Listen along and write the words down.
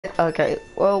Okay,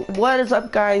 well, what is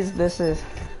up, guys? This is...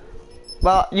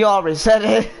 Well, you already said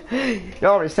it. You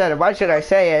already said it. Why should I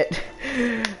say it?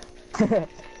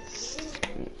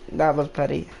 That was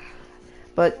petty.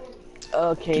 But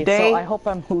Okay, today, so I hope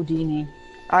I'm Houdini.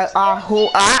 I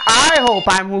hope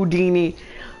I'm Houdini.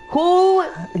 No,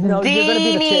 you're gonna be the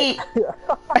Houdini! chick.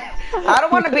 I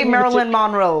don't want to be Marilyn chick.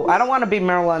 Monroe. I don't want to be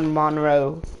Marilyn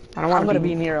Monroe. I don't want I'm to gonna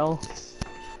be Nero.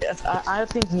 Yes, I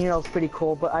think Nero's pretty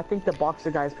cool, but I think the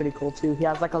boxer guy is pretty cool too. He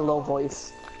has like a low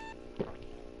voice.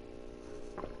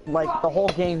 Like the whole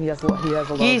game, he has a low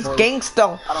voice. He's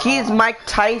gangsta. He's Mike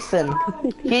Tyson.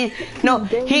 He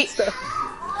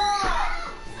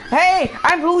Hey,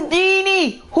 I'm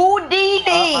Houdini!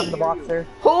 Houdini! I'm the boxer.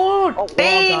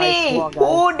 Houdini! Oh,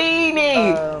 well,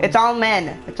 Houdini! It's all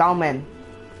men. It's all men.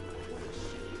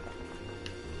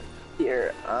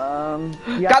 Here,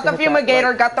 got the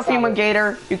fumigator, got the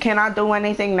fumigator. You cannot do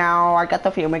anything now. I got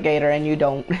the fumigator and you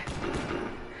don't.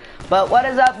 But what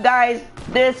is up, guys?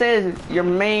 This is your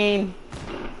main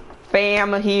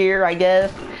fam here, I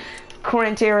guess.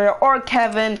 Corinteria or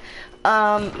Kevin.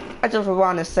 I just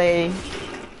want to say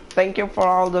thank you for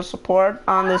all the support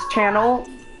on this channel.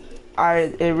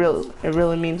 It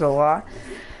really means a lot.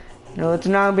 You know, it's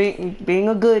not being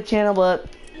a good channel, but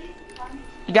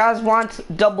you guys want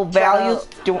double values?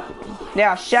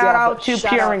 Shout out to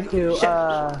Peering.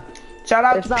 Shout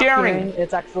out to Peering.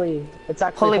 It's actually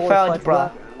Holy fudge, bro.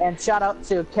 And shout out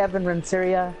to Kevin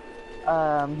Renteria.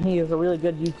 He is a really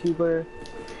good YouTuber.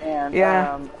 And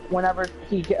yeah. Whenever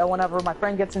my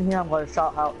friend gets in here, I'm gonna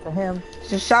shout out to him.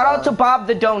 Just shout out to Bob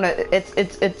the Donut.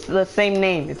 It's the same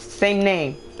name. It's the same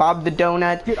name. Bob the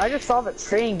Donut. Dude, I just saw the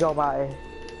train go by.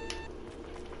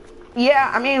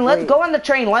 Yeah, I mean, let's go on the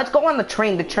train. Let's go on the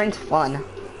train. The train's fun.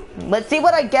 Let's see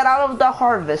what I get out of the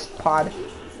harvest pod.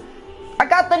 I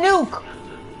got the nuke.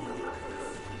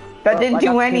 That didn't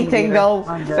do anything though.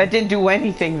 That didn't do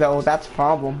anything though. That's a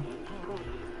problem.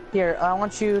 Here, I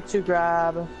want you to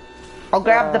grab... I'll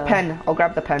grab the pen. I'll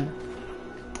grab the pen.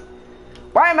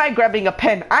 Why am I grabbing a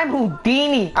pen? I'm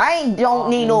Houdini. I don't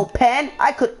need no pen.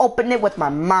 I could open it with my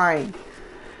mind.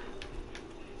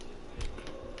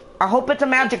 I hope it's a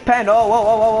magic pen. Oh, whoa,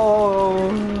 whoa, whoa,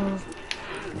 whoa.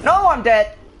 No, I'm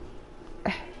dead.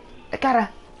 I gotta...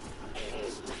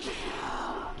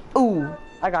 Ooh.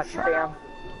 I got you, fam.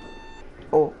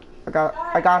 Oh,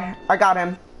 I got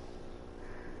him.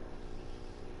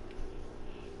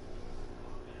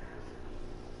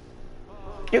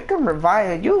 You can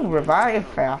revive. You revive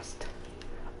fast.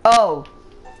 Oh,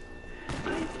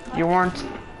 you weren't.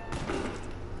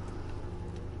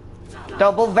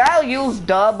 Double values,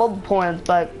 double points,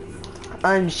 but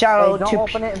shout out to. Don't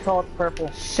open it until it's purple.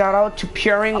 Shout out to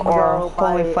Puring or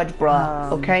Holy Fudge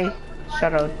Bruh. Okay,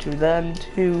 shout out to them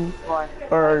too,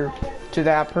 or to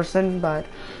that person. But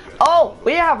oh,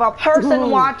 we have a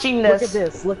person watching this. Look at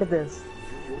this. Look at this.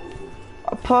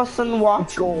 A person watching.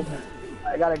 It's gold.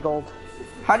 I got a gold.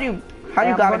 How do you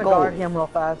got a gold? Guard him real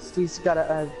fast. He's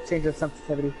gotta change his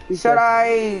sensitivity. Should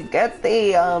I get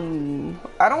the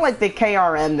I don't like the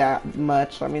KRM that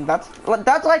much. I mean that's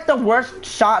like the worst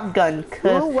shotgun.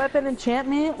 Ooh, weapon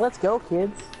enchantment. Let's go,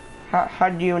 kids. How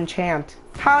do you enchant?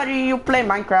 How do you play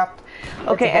Minecraft?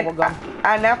 Okay,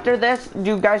 and after this, do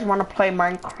you guys want to play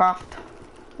Minecraft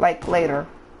like later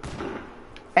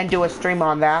and do a stream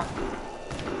on that?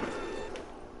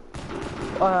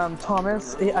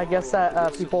 Thomas, I guess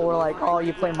that people were like, "Oh,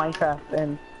 you play Minecraft,"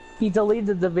 and he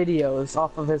deleted the videos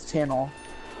off of his channel.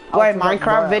 Why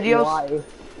Minecraft videos? Why?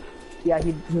 Yeah,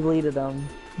 he deleted them.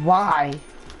 Why?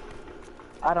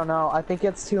 I don't know. I think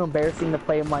it's too embarrassing to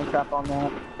play Minecraft on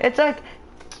that. It's like,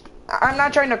 I'm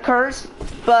not trying to curse,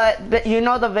 but you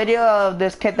know the video of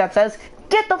this kid that says,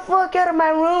 "Get the fuck out of my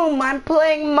room! I'm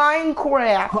playing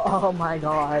Minecraft." Oh my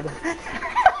god.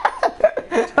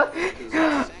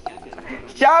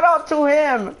 Shout out to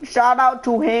him! Shout out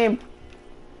to him!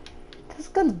 This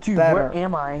gun's dude, better. Where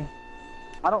am I?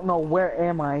 I don't know where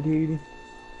am I, dude.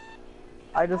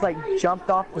 I just like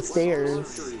jumped off the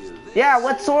stairs. Yeah,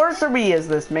 what sorcery is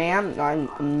this, man? I'm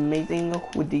amazing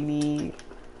Houdini.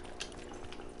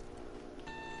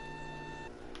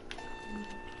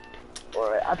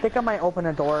 I think I might open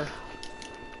a door.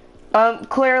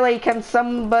 Clearly, can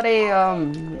somebody,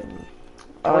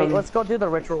 wait, let's go do the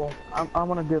ritual. I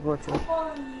want to do the ritual.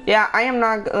 Yeah, I am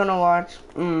not gonna watch,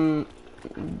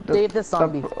 Save this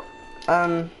zombie.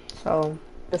 So,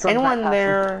 anyone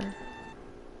there?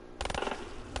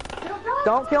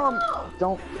 Don't kill him.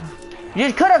 Don't.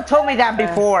 You could have told me that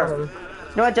before.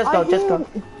 No, just go, just go.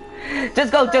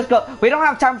 Just go. We don't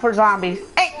have time for zombies.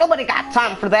 Ain't nobody got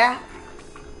time for that.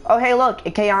 Oh, hey, look,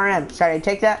 a KRM. Should I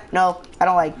take that? No, I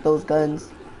don't like those guns.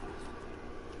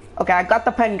 Okay, I got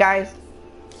the pen, guys.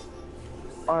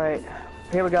 Alright,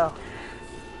 here we go.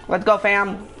 Let's go,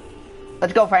 fam.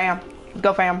 Let's go, fam. Let's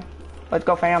go, fam. Let's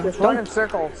go, fam. Just run in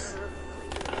circles.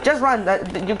 Just run.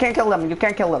 You can't kill them. You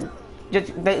can't kill them.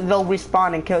 Just they'll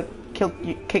respawn and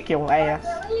kick your ass.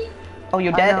 Oh,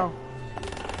 you're dead.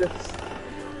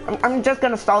 I'm just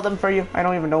gonna stall them for you. I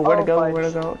don't even know where to go. Where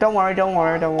to go? Don't worry. Don't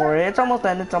worry. Don't worry. It's almost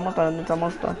done. It's almost done. It's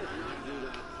almost done.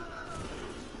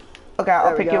 Okay,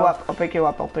 I'll pick you up. I'll pick you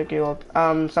up. I'll pick you up.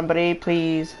 Somebody,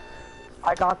 please.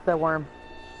 I got the worm.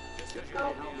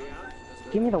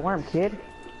 Give me the worm, kid.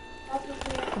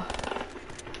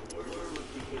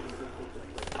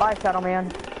 Bye, Shadow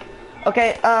Man.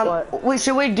 Okay,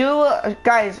 should we do,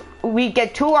 guys, we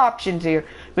get two options here.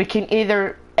 We can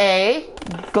either A,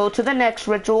 go to the next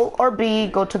ritual, or B,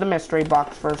 go to the mystery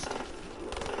box first.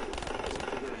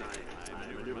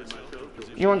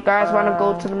 You guys want to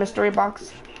go to the mystery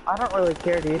box? I don't really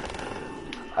care, dude.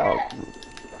 Oh.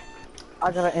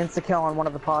 I got an insta-kill on one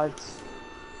of the pods.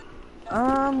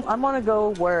 I'm gonna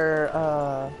go where,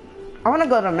 I want to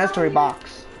go to the mystery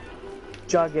box.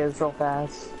 Jug is real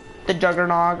fast. The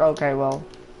Juggernog? Okay, well.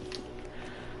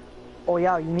 Oh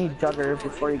yeah, you need Jugger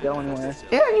before you go anywhere.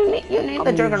 Yeah, you need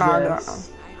the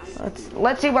Juggernog.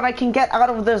 Let's see what I can get out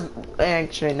of this.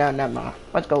 Actually, no.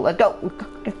 Let's go.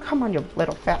 Come on, you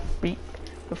little fat beef.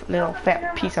 Little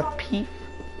fat piece of beef.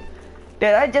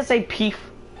 Did I just say beef?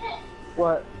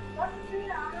 What?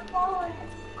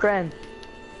 Kren,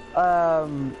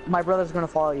 my brother's gonna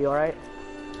follow you, alright?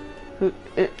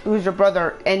 Who's your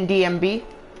brother? NDMB?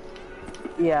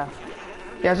 Yeah.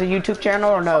 He has a YouTube channel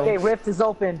or no? Okay, Rift is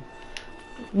open.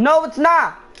 No, it's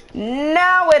not.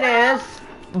 Now it is.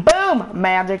 Boom,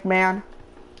 magic man.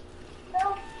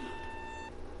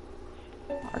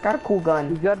 I got a cool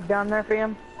gun. You good down there,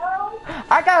 fam?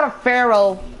 I got a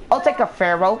Pharaoh. I'll take a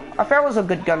Pharaoh. A Pharaoh's a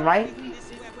good gun, right?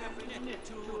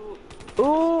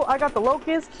 Ooh, I got the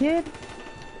Locust, kid.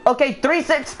 Okay,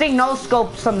 360 no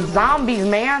scope some zombies,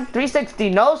 man. 360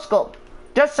 no scope.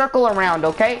 Just circle around,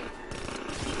 okay?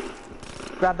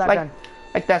 Grab that gun.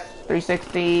 Like this.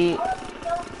 360.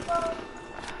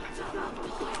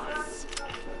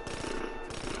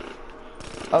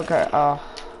 Okay,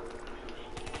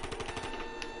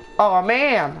 oh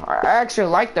man, I actually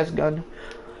like this gun.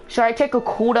 Should I take a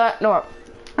cooldown? No,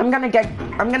 I'm gonna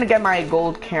get my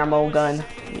gold camo gun.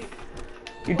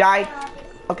 You died?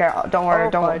 Okay, don't worry,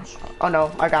 don't worry. Oh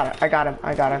no, I got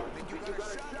it.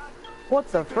 What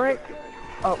the frick?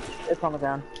 Oh, it's on the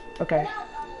ground. Okay.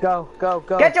 Go.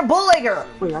 Get your bootlegger!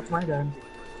 Wait, that's my gun.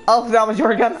 Oh, that was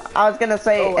your gun? I was gonna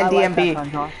say NDMB.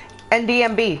 Like gun,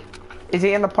 NDMB. Is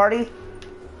he in the party?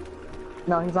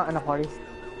 No, he's not in the party.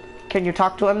 Can you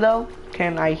talk to him though?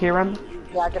 Can I hear him?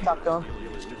 Yeah, I can talk to him.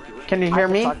 Can you hear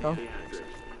me? Talk to him.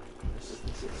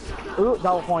 Ooh,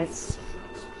 double points.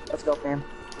 Let's go, fam.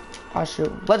 Oh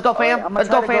shoot. Let's go, fam. Right, Let's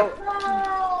go, fam.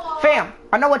 Fam,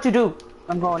 I know what to do.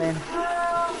 I'm going in.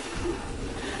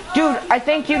 Dude, I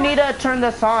think you need to turn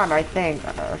this on, I think.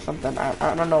 Or something.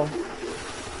 I don't know.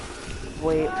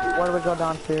 Wait, where do we go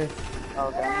down to? Oh,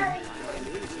 okay.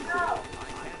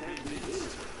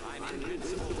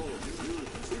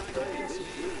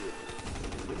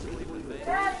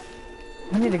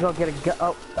 I need to go get a gun.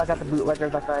 Oh, I got the bootlegger,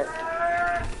 that's right.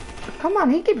 Come on,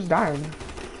 he keeps dying.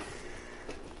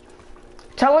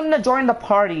 Tell him to join the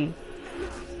party.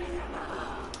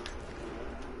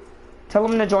 Tell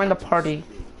him to join the party.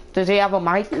 Does he have a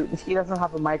mic? He doesn't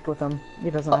have a mic with him. He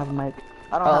doesn't have a mic.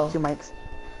 I don't have two mics.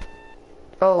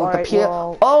 Oh, right,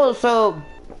 well... Oh, so...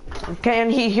 Can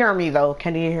he hear me, though?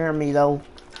 Can he hear me, though?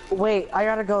 Wait, I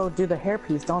gotta go do the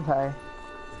hairpiece, don't I?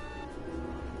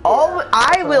 Oh,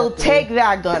 I will take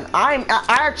that gun. I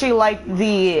actually like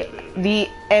the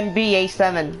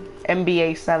MBA7.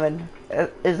 MBA7.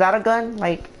 Is that a gun?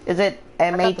 Like, is it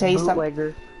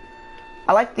M8A7?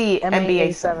 I like the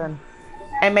MBA7.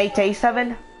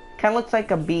 M8A7? Kinda looks like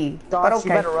a B. Doc, but okay.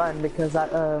 You better run because that,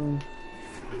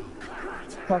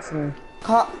 trust me.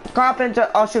 Cop into,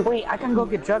 oh shoot. Wait, I can go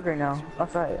get Jug right now.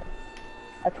 That's right.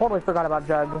 I totally forgot about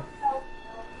Jug.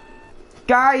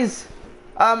 Guys,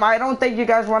 I don't think you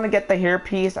guys want to get the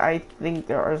hairpiece. I think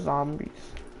there are zombies.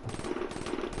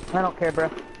 I don't care,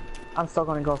 bro. I'm still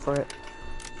gonna go for it.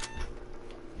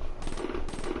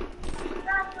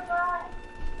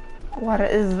 What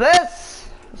is this?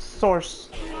 Source.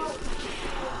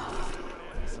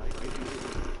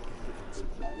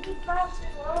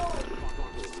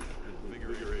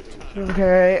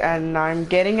 Okay, and I'm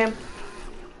getting him.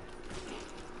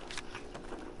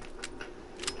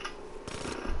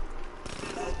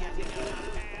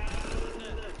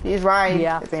 He's right.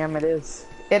 Yeah, fam, it is.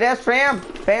 It is, fam.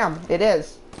 Fam, it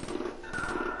is.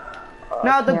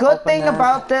 Now the Can't good open thing that.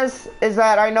 about this is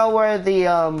that I know where the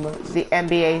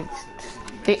NBA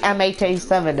the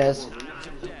M8A7 is.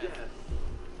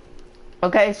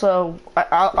 Okay, so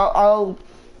I'll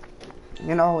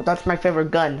you know, that's my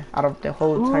favorite gun out of the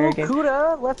whole entire Ooh, game.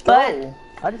 Kuda, let's But go.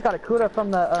 I just got a Kuda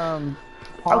from the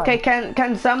pod. okay,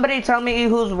 can somebody tell me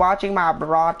who's watching my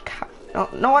broadcast? No,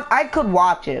 know what? I could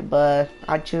watch it, but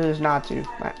I choose not to.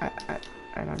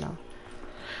 I don't know.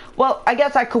 Well, I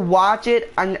guess I could watch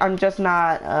it. I'm just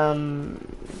not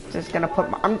just gonna put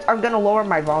my, I'm gonna lower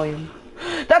my volume.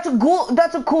 That's a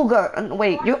cool gun.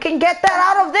 Wait, you can get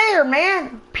that out of there,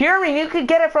 man. Puring, you could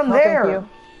get it from No, there. thank you.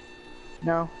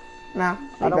 No, No,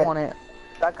 I don't want it.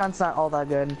 That gun's not all that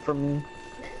good for me.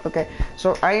 Okay,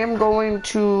 so I am going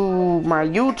to my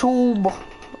YouTube.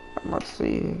 Let's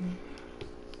see.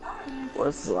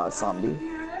 Where's the last zombie?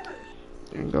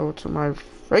 And go to my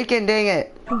freaking dang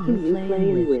it. I'm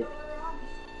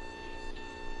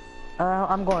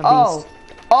going Oh, beast.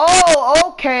 oh,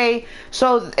 okay.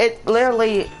 So it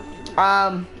literally,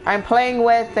 I'm playing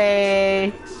with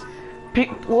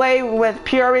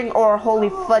Puring or Holy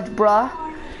Fudge, bruh.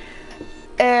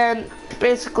 And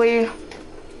basically,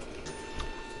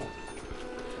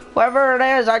 whoever it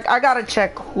is, I gotta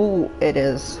check who it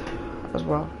is as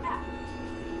well.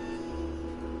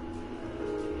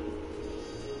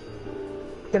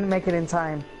 Gonna make it in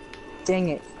time. Dang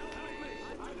it.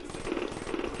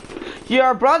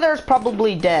 Your brother's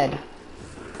probably dead.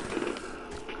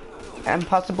 And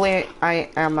possibly I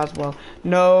am as well.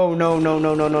 No.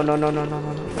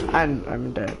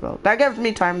 I'm dead, bro. That gives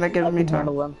me time, that gives me time.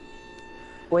 Handle them.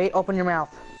 Wait, open your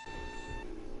mouth.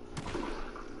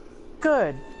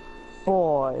 Good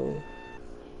boy.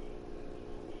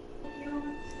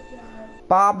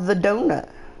 Bob the Donut.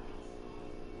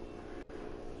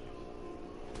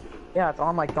 Yeah, it's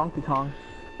on like Donkey Kong.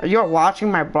 You're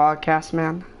watching my broadcast,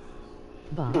 man.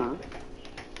 Bob.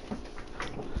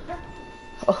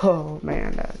 Oh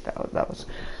man, that was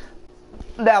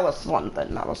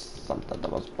something. That was something.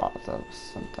 That was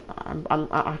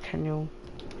something. Can you?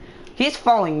 He's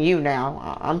following you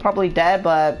now. I'm probably dead,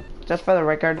 but just for the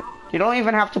record, you don't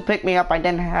even have to pick me up. I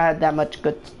didn't have that much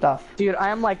good stuff. Dude,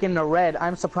 I'm like in the red.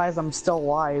 I'm surprised I'm still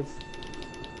alive.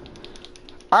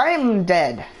 I'm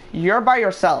dead. You're by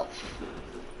yourself.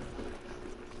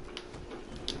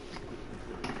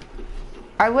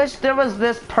 I wish there was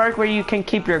this perk where you can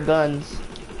keep your guns.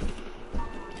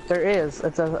 There is.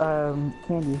 It's a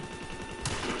candy.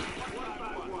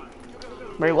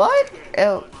 Wait, what?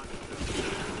 Ew.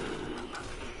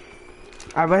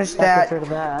 I wish Get that rid of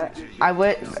that. I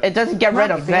would. It doesn't get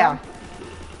rid of that.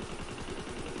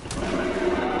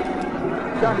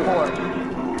 Gun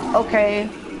for. Okay.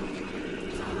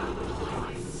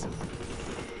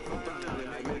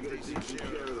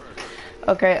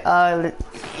 Okay.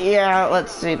 Yeah.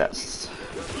 Let's see this.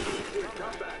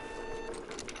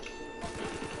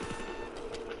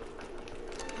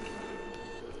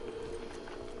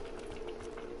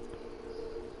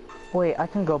 Wait, I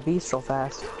can go beast real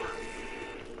fast.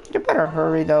 You better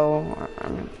hurry, though. I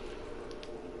mean,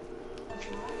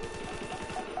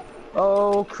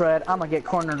 oh crud! I'm gonna get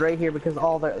cornered right here because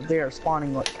all they are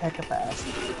spawning like hecka fast.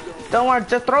 don't worry.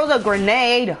 Just throw the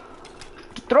grenade.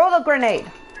 Throw the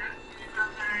grenade.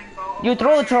 You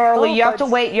throw it too early. Oh, You have to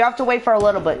wait. You have to wait for a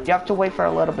little bit. You have to wait for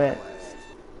a little bit.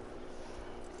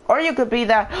 Or you could be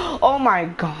that. Oh my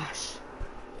gosh.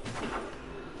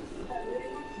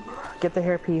 Get the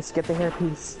hairpiece. Get the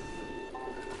hairpiece.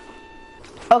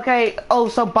 Okay. Oh,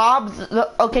 so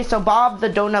okay. So Bob the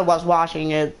donut was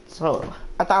washing it. So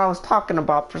I thought I was talking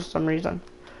about for some reason.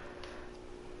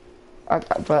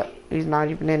 But he's not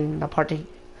even in the party.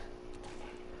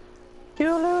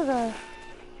 You loser.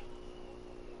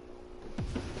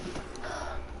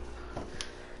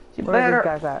 Where are these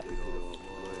guys at?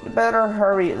 You better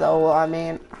hurry though. I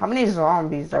mean, how many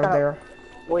zombies are there?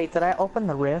 Wait, did I open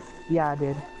the rift? Yeah, I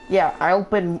did. Yeah, I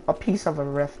opened a piece of a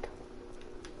rift.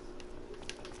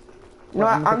 No,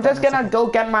 Well, I'm just gonna go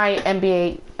get my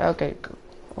NBA. Okay, go.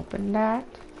 Open that.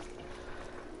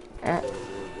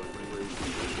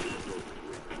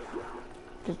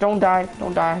 Just don't die,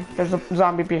 don't die. There's a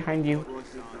zombie behind you.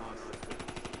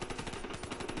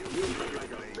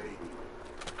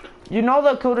 You know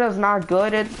the Kuda is not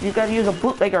good. You gotta use a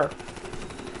bootlegger.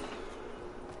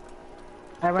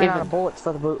 I ran out of bullets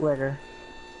for the bootlegger.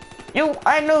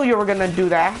 I knew you were gonna do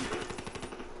that.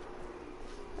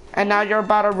 And now you're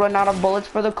about to run out of bullets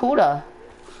for the Kuda.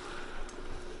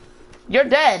 You're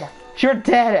dead. You're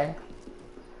dead.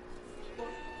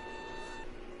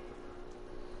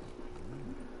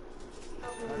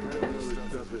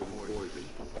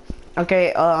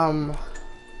 Okay,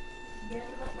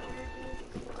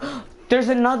 There's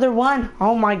another one.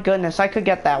 Oh my goodness, I could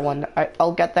get that one.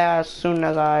 I'll get that as soon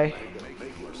as I...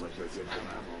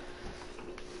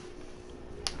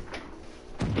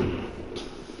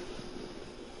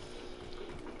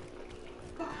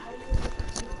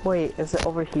 Wait, is it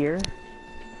over here?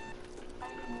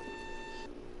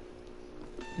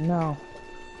 No.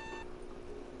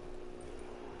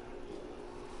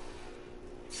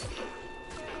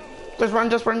 Just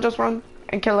run,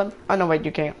 and kill him. Oh no, wait,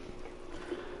 you can't.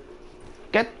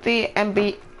 Get the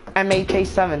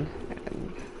MHA7.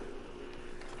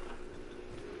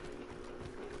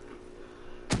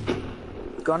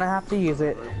 Gonna have to use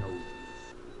it.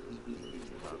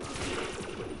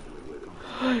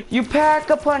 You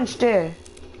pack-a-punched it!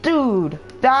 Dude,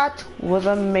 that was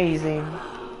amazing.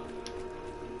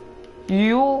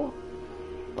 You...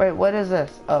 Wait, what is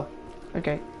this? Oh,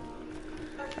 okay.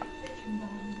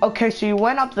 Okay, so you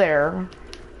went up there.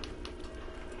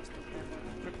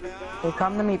 Here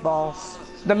come the meatballs.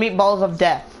 The meatballs of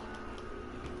death.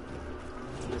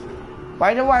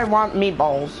 Why do I want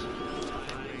meatballs?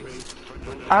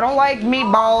 I don't like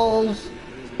meatballs.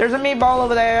 There's a meatball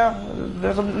over there.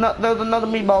 There's another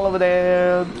meatball over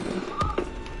there.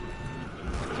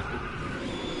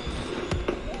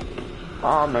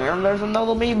 Oh man, there's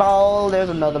another meatball. There's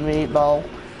another meatball.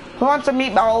 Who wants some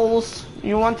meatballs?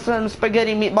 You want some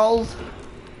spaghetti meatballs?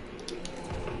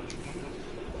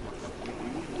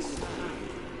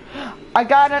 I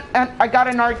got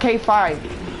an RK5.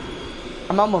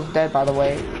 I'm almost dead, by the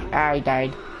way. I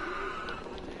died.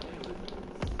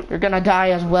 You're gonna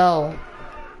die as well.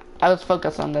 Let's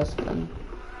focus on this then.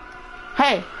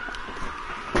 Hey!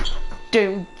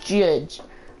 Don't judge.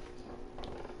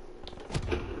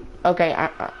 Okay,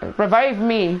 revive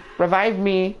me. Revive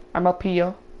me. I'm up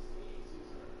here.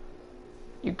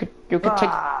 You could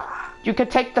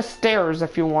take the stairs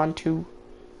if you want to.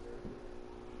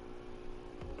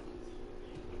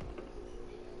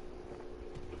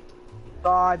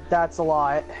 God, that's a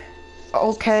lot.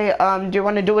 Okay, do you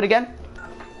want to do it again?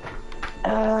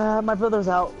 My brother's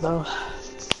out though.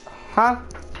 Huh?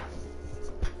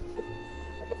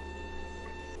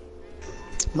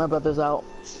 My brother's out.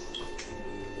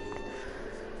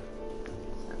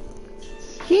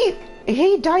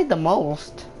 He died the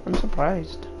most. I'm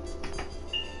surprised.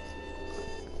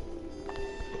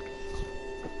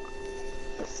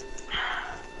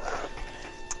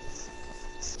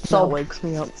 So that wakes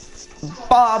me up.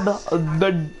 Bob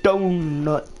the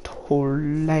Donut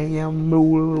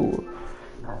Lamb.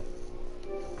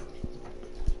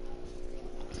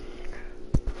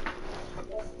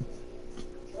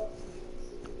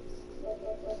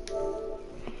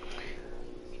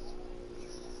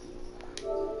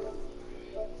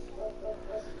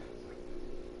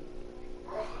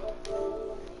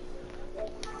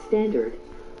 Standard.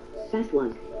 Fast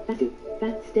 1. Fast 2.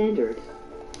 Fast standard.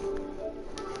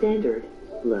 Standard.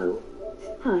 Low.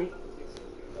 High.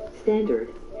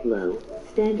 Standard. Low.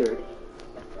 Standard.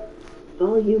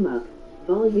 Volume up.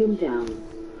 Volume down.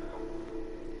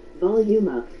 Volume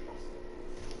up.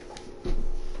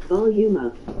 Volume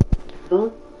up.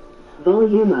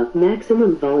 Volume up.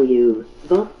 Maximum volume.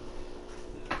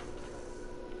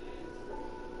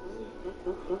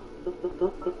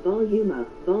 Volume up.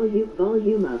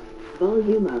 Volume up.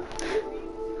 Volume up.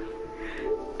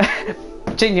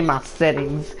 Changing my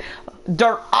settings.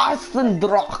 Der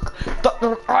Eisendrach.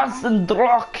 Der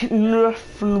Eisendrach.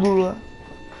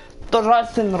 Der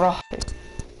Eisendrach.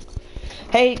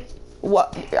 Hey,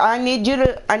 what? I need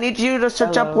you to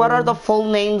search up what are the full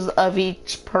names of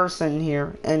each person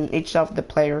here and each of the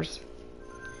players.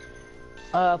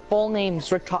 Full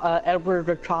names: Edward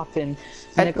Richtofen,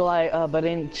 Nikolai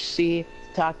Barinci,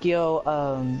 Takio.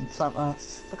 I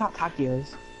forgot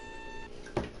Takio's.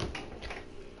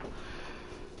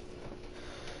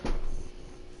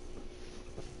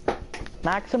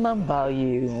 Maximum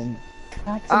volume.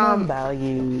 Maximum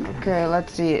value. Okay,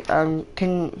 let's see.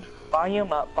 Can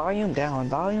volume up, volume down,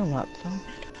 volume up.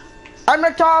 I'm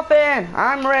Richtofen.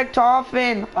 I'm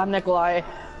Richtofen. I'm Nikolai.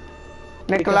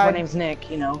 Because my name's Nick,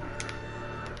 you know.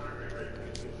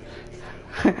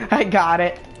 I got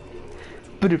it.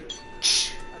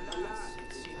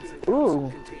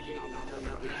 Ooh.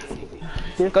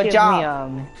 This Good gives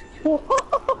job. Me,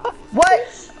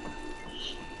 What?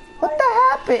 What the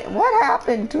happened? What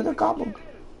happened to the goblin?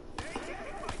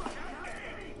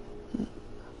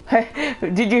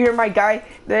 Did you hear my guy?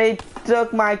 They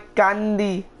took my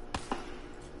candy.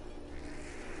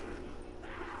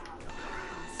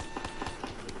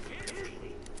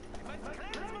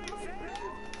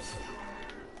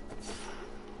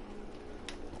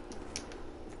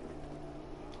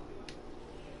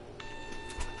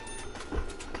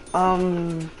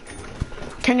 Can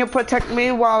you protect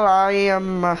me while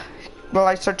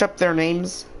I search up their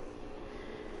names?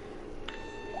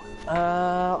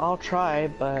 I'll try,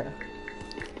 but...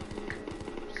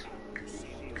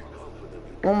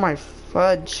 Oh my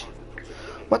fudge.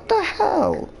 What the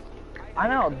hell? I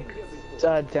know,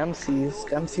 Dempsey's.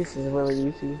 Dempsey's is really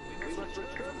easy.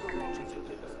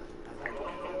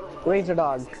 Razor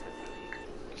Dog.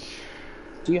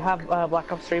 Do you have,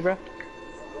 Black Ops 3, bro?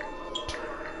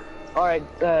 Alright,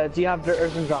 do you have Dirt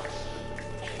Earth and Jog?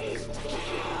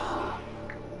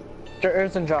 Dirt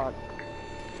Earth and Jog.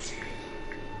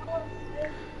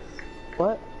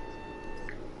 What?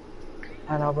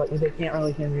 I know, but they can't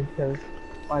really hear me because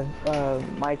my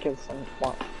mic is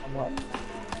somewhat.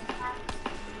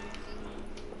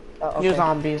 Okay. You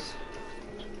zombies.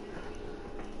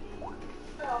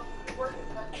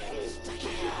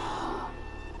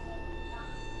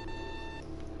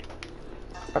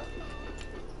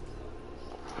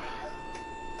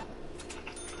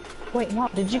 Wait, Mom,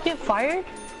 did you get fired?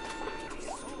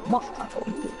 Mom. No,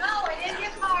 I didn't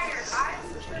get fired. I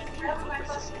was just grabbing my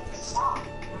fucking mom.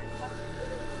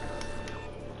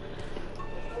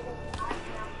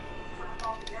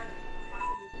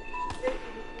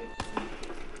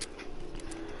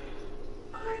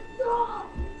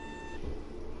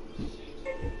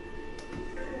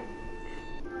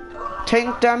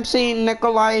 Tank Dempsey,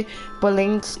 Nikolai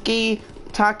Belinsky,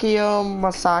 Takeo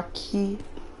Masaki,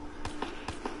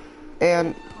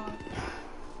 and...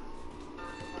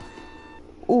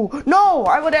 Ooh, no!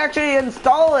 I would actually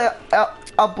install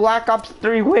a Black Ops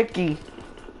 3 wiki.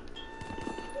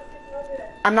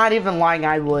 I'm not even lying,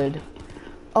 I would.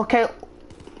 Okay.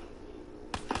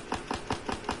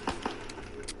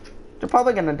 They're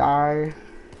probably gonna die.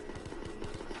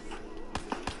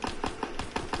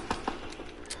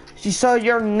 So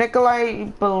you're Nikolai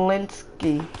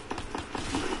Belinsky.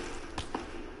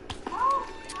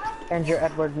 And you're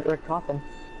Edward Richtofen.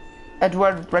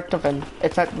 Edward Richtofen.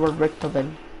 It's Edward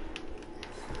Richtofen.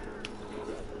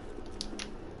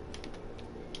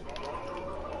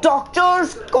 Doctor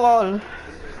Skull.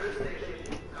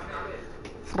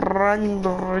 Friend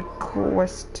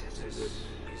request.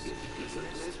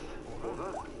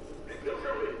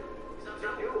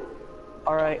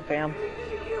 Alright, fam.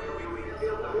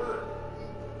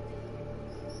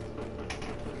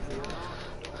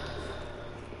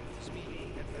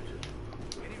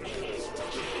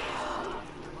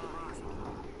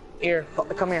 Here,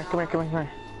 come here. Come here,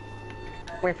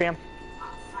 fam.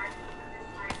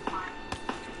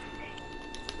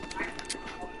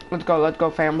 Let's go,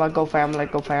 fam.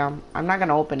 I'm not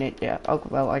gonna open it yet. Oh,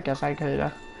 well, I guess I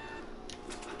could.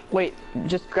 Wait,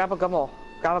 just grab a gumball.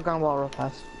 Grab a gumball real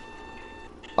fast.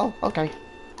 Oh, okay.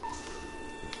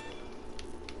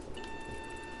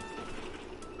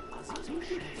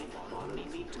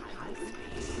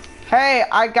 Hey,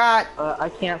 I got I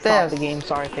can't this. stop the game,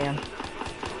 sorry, fam.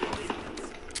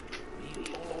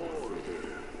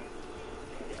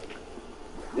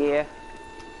 Yeah.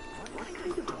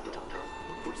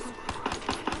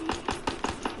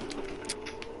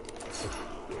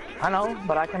 I know,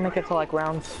 but I can make it to like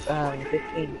round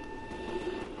 15.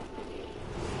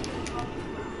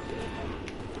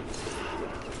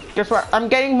 Guess what? I'm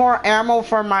getting more ammo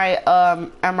for my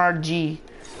MRG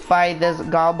by this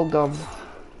gobblegum.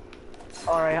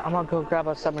 Alright, I'm gonna go grab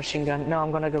a submachine gun. No,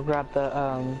 I'm gonna go grab the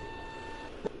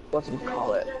what's it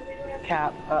call it?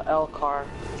 L car,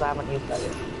 because I haven't used that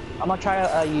yet. I'm gonna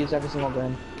try to use every single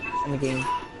gun in the game.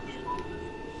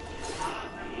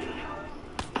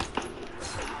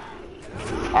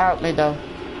 Help me though.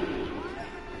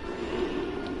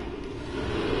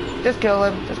 Just kill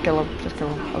him.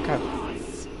 Okay.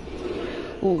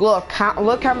 Ooh, look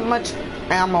how much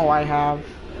ammo I have.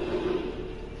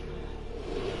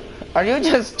 Are you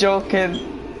just joking?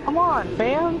 Come on,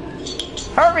 fam.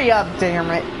 Hurry up, damn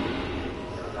it.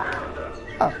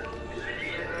 Oh.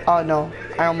 Oh no,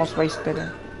 I almost wasted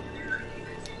it.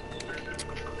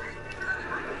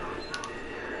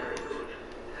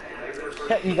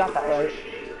 Yeah, you got that right.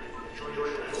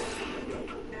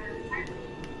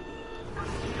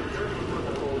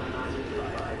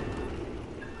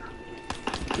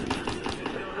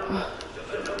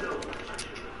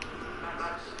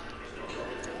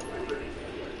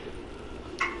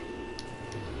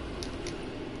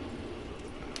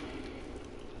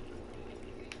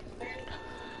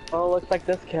 Oh, looks like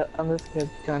this kid's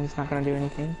gun's not gonna do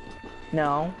anything.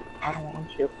 No, I don't want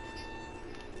you.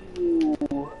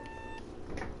 Ooh.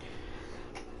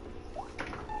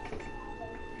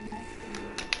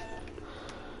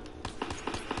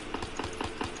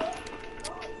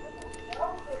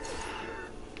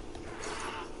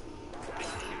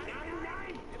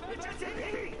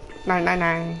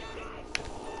 999.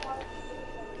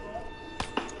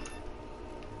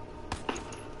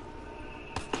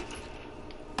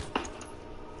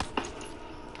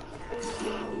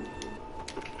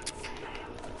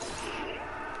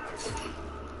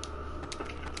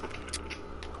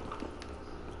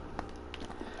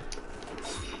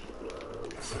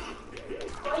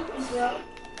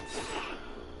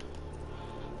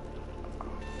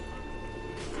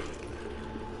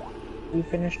 You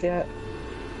finished yet?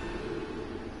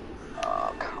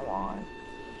 Oh, come on.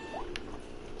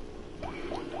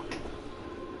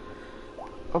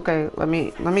 Okay, let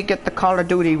me get the Call of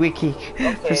Duty wiki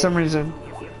for some reason.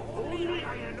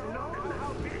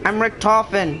 I'm Rick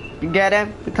Toffin. You get it?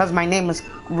 Because my name is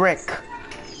Rick.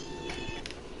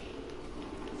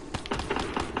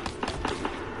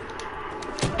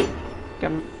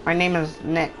 Okay, my name is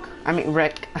Nick. I mean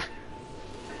Rick.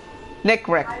 Nick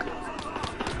Rick.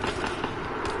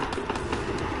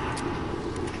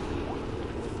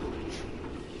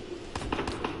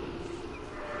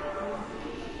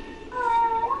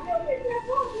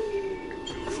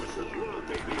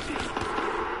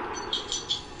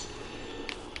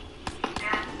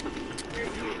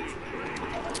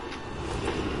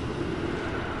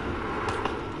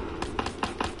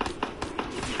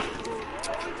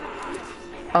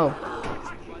 Oh.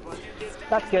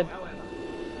 That's good.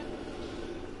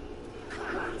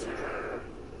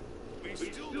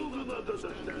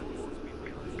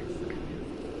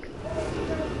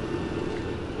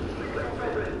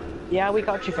 Yeah, we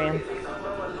got you, fam.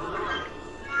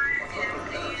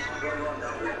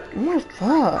 What the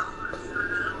fuck?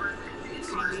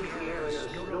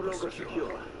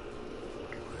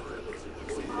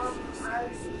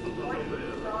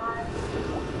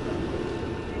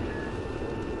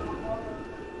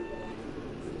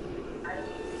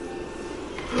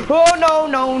 Oh no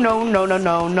no no no no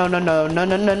no no no no no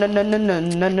no no no no no no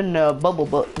no no no bubble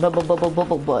butt bubble butt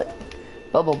bubble butt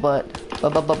bubble butt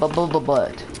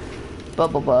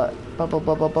bubble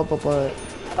butt bubble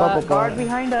butt. Guard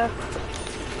behind us.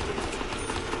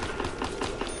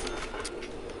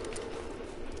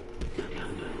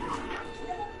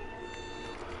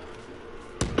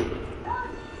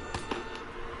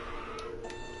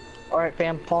 Alright,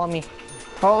 fam, follow me.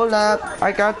 Hold up,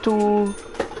 I got to.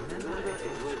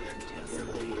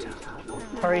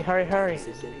 Hurry, hurry, hurry.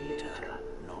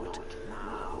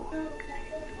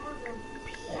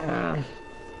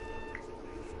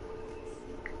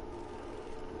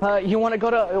 You wanna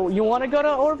go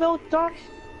to Orville, Doc?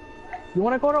 You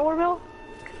wanna go to Orville?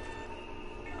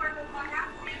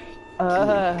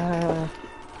 I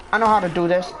know how to do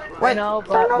this. Wait, I know,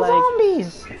 there are but no like,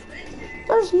 zombies.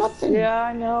 There's nothing. yeah,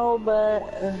 I know, but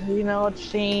you know, it's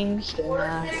changed.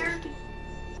 And,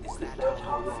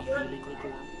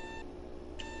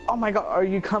 oh my God, are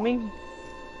you coming,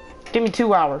 Give me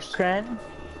 2 hours. Kren?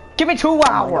 Give me 2 Oh my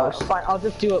hours. God. Fine, I'll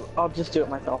just do it. I'll just do it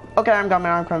myself. Okay, I'm coming.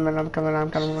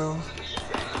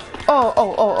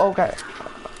 Oh, okay.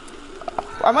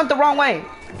 I went the wrong way,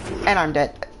 and I'm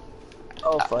dead.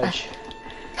 Oh fudge.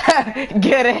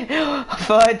 Get it,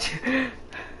 fudge.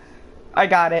 I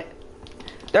got it.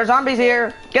 There's zombies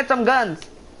here. Get some guns.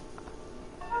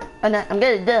 I'm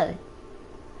gonna die.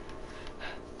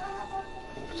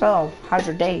 So, how's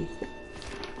your day?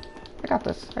 I got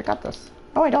this.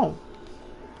 No, I don't.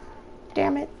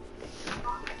 Damn it.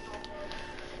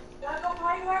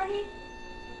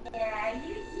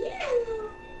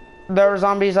 There are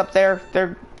zombies up there.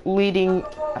 They're leading.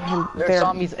 There's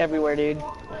zombies everywhere, dude.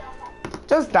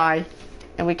 Just die,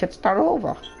 and we can start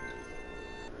over.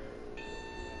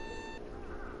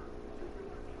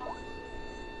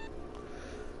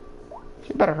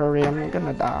 You better hurry. I'm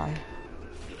gonna die.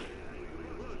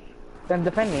 Then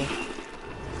defend me.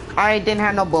 I didn't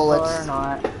have no bullets. Or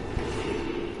not.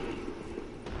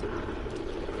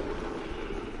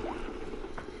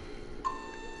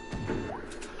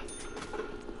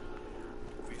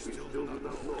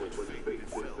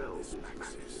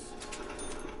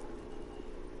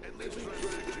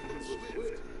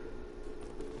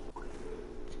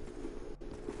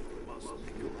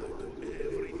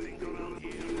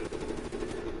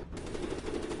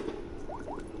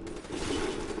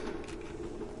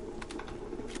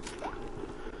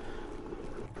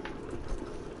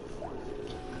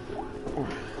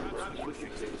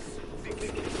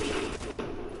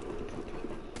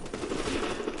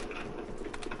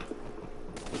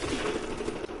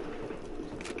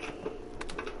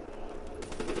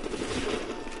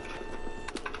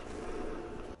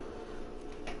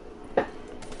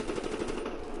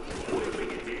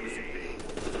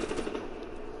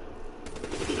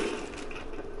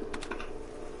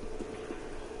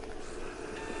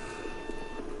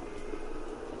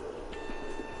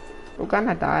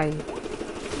 gonna die.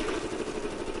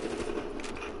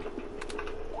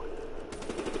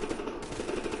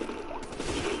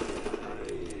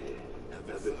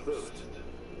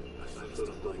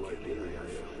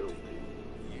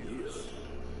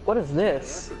 What is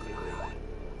this?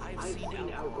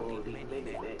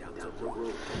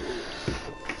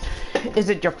 Is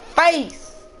it your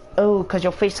face? Oh, cause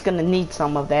your face is gonna need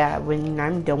some of that when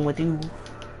I'm done with you.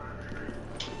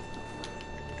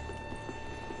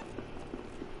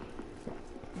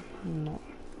 No.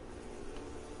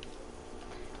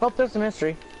 Oh, there's a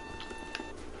mystery.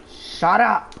 Shut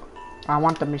up! I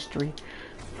want the mystery.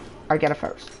 I get it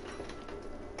first.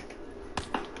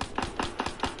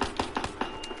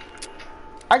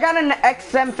 I got an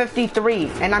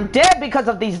XM53 and I'm dead because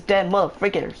of these dead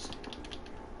motherfuckers.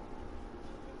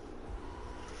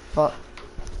 But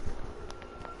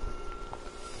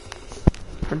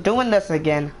we're doing this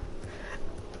again.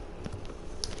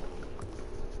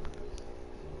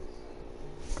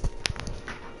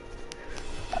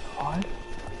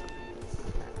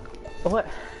 What?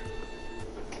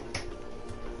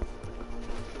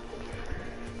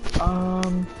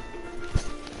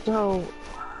 So...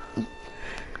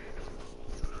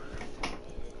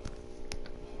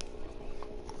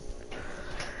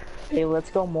 Hey, let's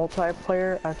go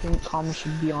multiplayer. I think Thomas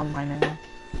should be on by now.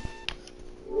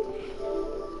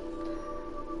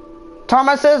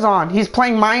 Thomas is on. He's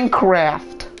playing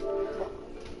Minecraft.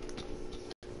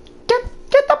 Get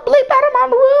the bleep out of my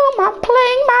room. I'm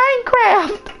playing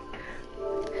Minecraft.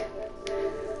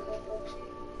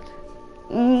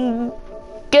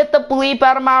 Get the bleep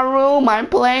out of my room. I'm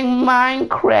playing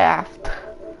Minecraft.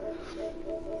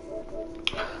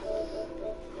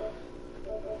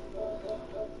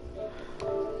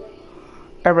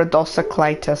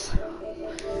 Iridocyclitis.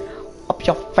 Up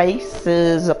your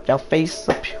faces, up your face,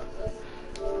 up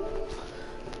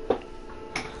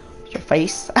your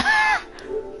face.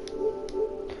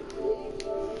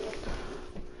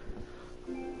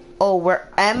 Oh, we're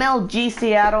MLG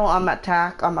Seattle. I'm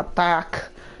attack.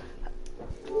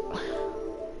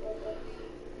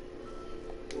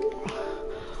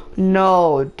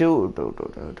 No,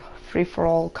 dude. Free for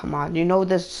all. Come on. You know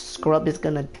this scrub is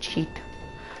gonna cheat.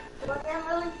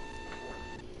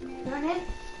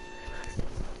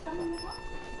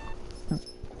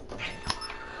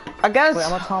 I guess. Wait, I'm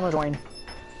gonna Thomas join.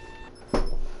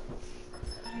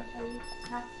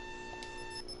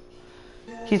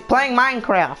 He's playing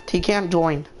Minecraft. He can't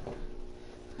join.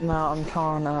 No, I'm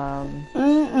calling,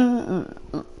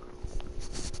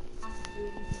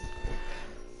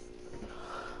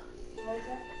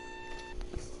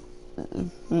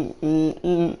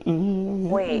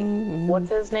 Wait, what's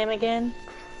his name again?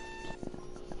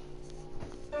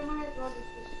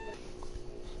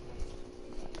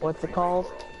 What's it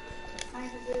called?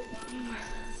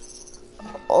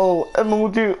 Oh,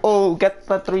 MLG. Oh, get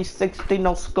the 360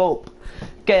 no scope.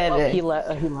 Get it. He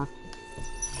left.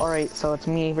 Alright, so it's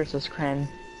me versus Kren.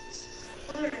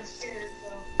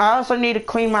 I also need to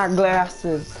clean my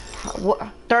glasses.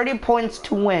 30 points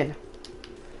to win.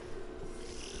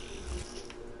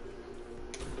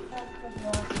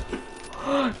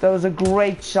 That was a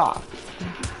great shot.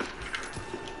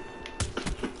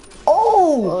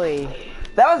 Oh! Oy.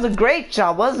 That was a great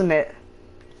shot, wasn't it?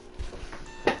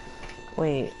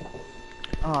 Wait.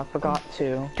 Oh, I forgot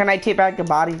to. Can I teabag your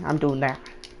body? I'm doing that.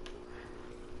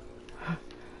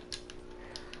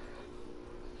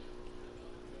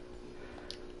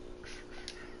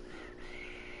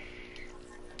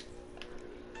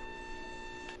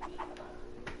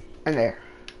 And there.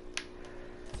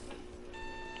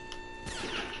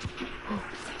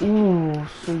 Ooh,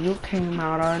 so you came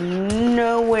out of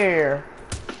nowhere.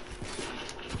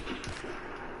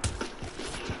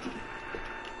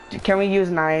 Can we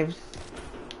use knives?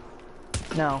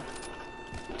 No.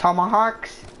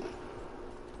 Tomahawks?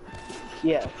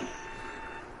 Yes.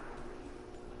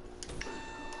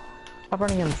 I'm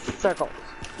running in circles.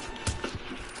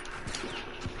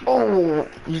 Oh,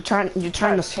 you're trying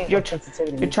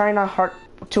to hard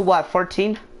to what?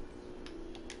 14?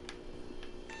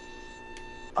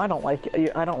 I don't like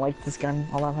this gun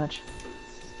all that much.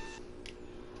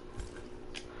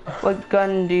 What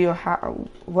gun do you have?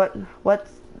 What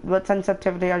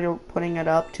sensitivity are you putting it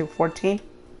up to? 14?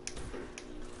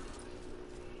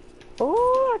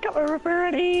 Oh, I got my ripper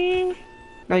ready.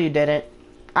 No, you didn't.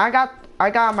 I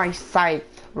got my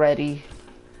scythe ready.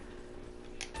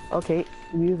 Okay,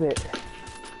 use it.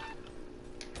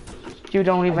 You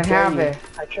don't even have it.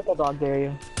 I triple dog dare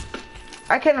you.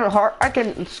 I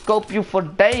can scope you for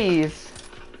days.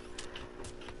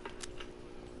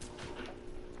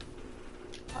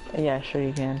 Yeah, sure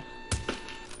you can.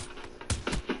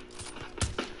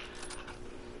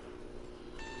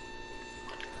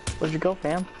 Where'd you go,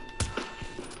 fam?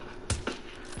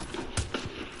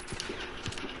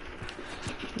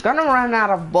 Gonna run out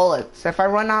of bullets. If I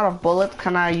run out of bullets,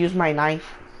 can I use my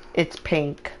knife? It's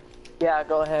pink. Yeah,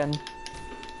 go ahead.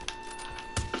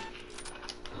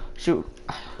 Shoot.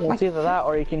 Well, it's either that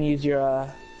or you can use your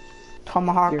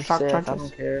Tomahawk shock Sith. I charges.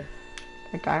 don't care.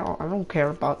 Like I don't care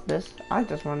about this. I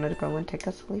just wanted to go and take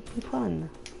a sleepy fun.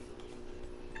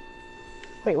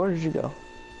 Wait, where did you go?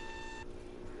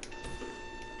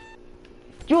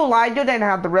 You lied. You didn't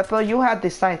have the Ripper. You had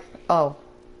the scythe. Oh.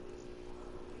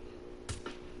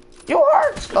 You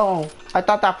hurt. Oh, I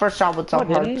thought that first shot was so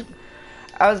hard. Didn't?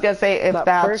 I was gonna say if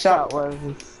that first shot was.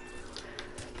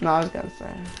 No, I was gonna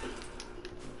say.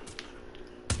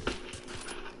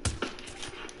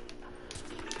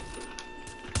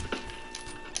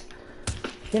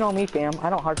 You know me, fam. I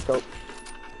don't hard scope.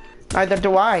 Neither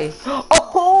do I.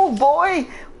 Oh boy!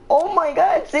 Oh my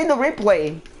God! See the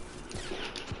replay.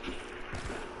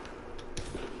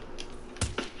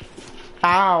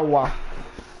 Ow!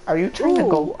 Are you trying to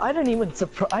go? I didn't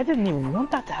even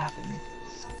want that to happen.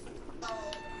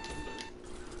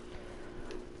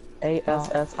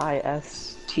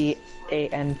 ASSISTANT.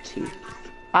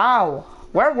 Ow!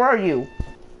 Where were you?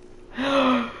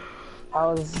 I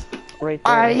was right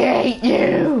there. I hate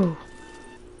you!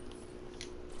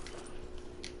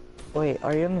 Wait,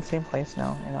 are you in the same place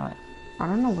now? You're not. I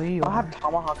don't know where you I are. have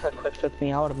Tomahawk equipped with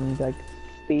me. I would have been like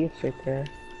thieves right there.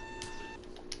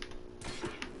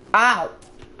 Ow!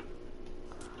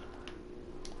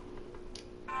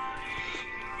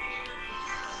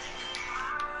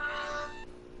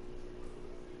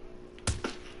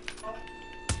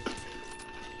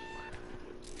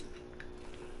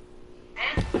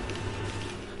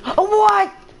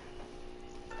 What?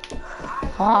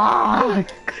 Ah!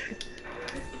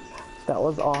 That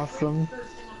was awesome.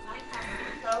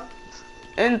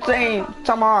 Insane!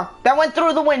 Tomahawk. That went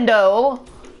through the window.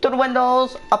 Through the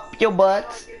windows. Up your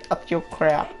butts. Up your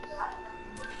crap.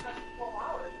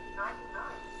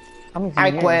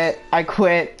 I quit. I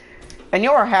quit. And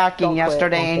you were hacking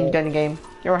yesterday in gun game.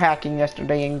 You were hacking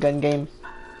yesterday in gun game.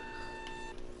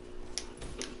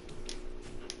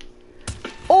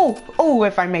 Oh! Oh,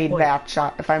 if I made that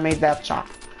shot. If I made that shot.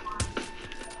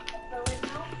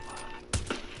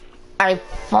 I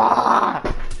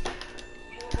fought.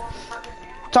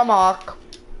 Tomahawk.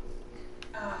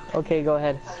 Okay, go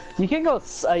ahead. You can go.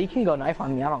 You can go knife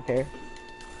on me. I don't care.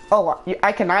 Oh,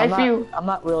 I can knife you. I'm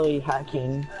not really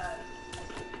hacking.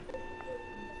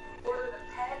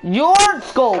 Your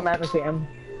scope. Come at me, Sam.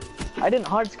 I didn't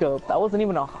hard scope. That wasn't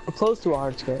even close to a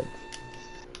hard scope.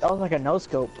 That was like a no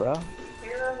scope, bro.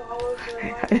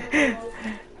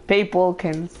 People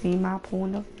can see my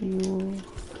point of view.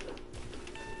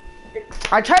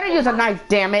 I tried to use a knife,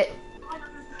 damn it.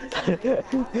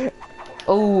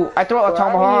 Oh, I throw a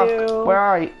tomahawk. Where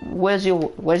are you? Where's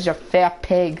your fat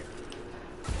pig?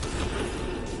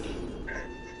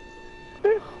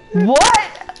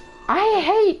 What? I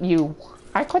hate you.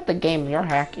 I quit the game. You're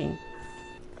hacking.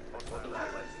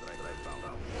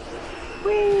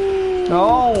 Whee!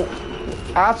 No.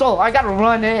 Asshole, I gotta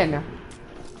run in.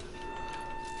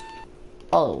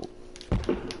 Oh.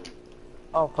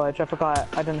 Oh, fudge, I forgot.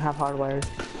 I didn't have hardwires.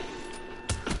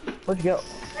 Where'd you go?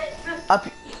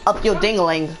 Up your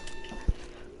dingling.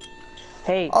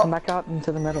 Hey, come back out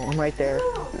into the middle. I'm right there.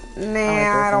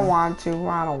 Nah, I don't want to.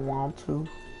 I don't want to.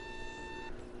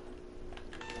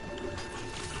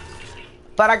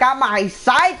 But I got my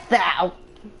scythe out.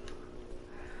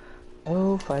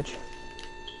 Oh, fudge.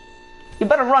 You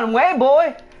better run away,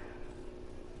 boy.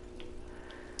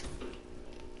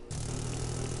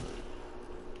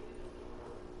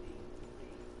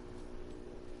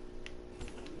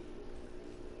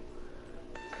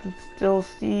 Can still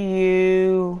see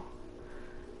you.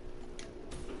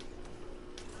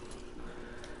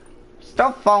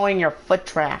 Stop following your foot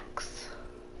tracks.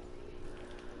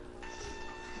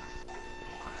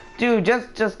 Dude,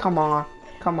 just come on.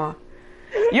 Come on.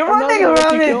 You're running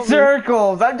around in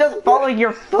circles. I'm just following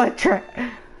your foot track.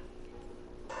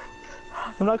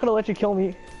 I'm not gonna let you kill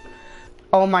me.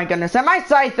 Oh my goodness, and my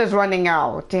scythe is running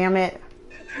out. Damn it.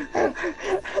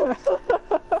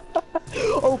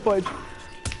 Oh, fudge.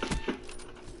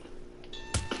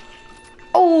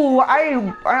 Oh,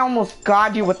 I almost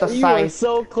got you with the scythe. You were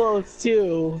so close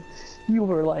too. You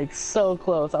were like so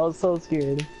close. I was so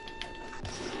scared.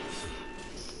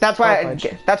 That's why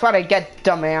that's what I get,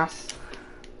 dumbass.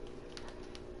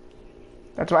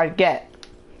 That's what I get.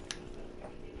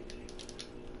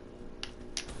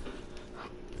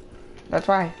 That's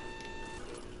why.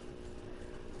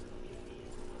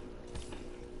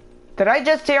 Did I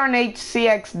just hear an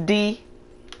HCXD?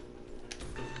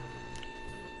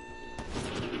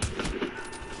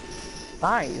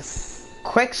 Nice.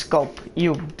 Quick scope,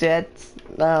 you dead.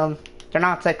 They're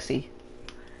not sexy.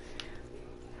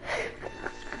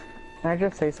 Can I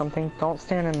just say something? Don't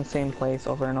stand in the same place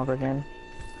over and over again.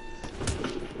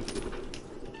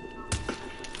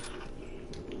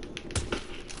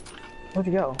 Where'd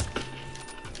you go?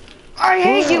 I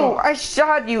hate you! I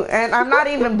shot you, and I'm not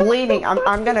even bleeding.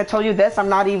 I'm gonna tell you this, I'm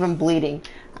not even bleeding.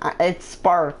 It's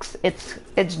Sparks.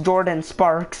 It's Jordan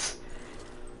Sparks.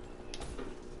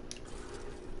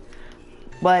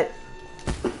 But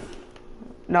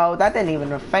no, that didn't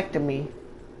even affect me.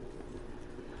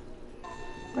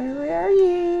 Where are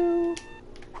you?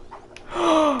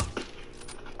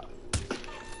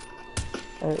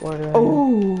 Wait, where did I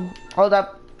Oh, hold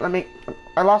up.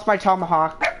 I lost my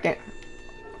tomahawk.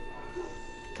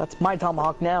 That's my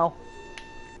tomahawk now.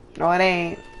 No, it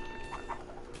ain't.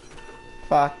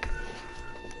 Fuck.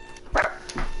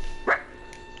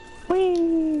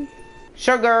 Whee!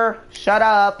 Sugar, shut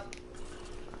up.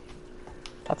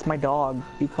 That's my dog.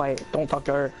 Be quiet. Don't talk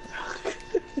to her.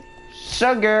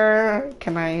 Sugar,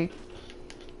 can I?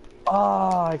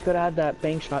 Oh, I could have had that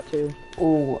bang shot too.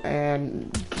 Ooh,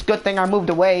 and it's a good thing I moved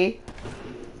away.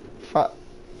 Fuck.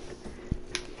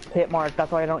 Hit mark.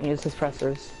 That's why I don't use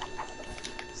suppressors.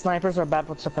 Snipers are bad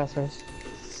with suppressors.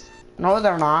 No,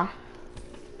 they're not.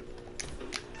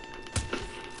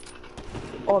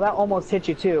 Oh, that almost hit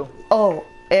you too. Oh,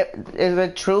 is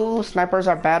it true? Snipers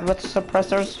are bad with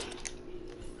suppressors.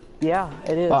 Yeah,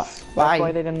 it is. Why? That's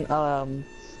why they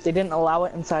didn't allow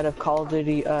it inside of Call of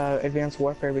Duty Advanced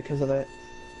Warfare because of it.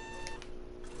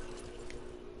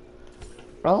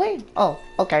 Really? Oh,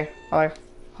 okay. Alright.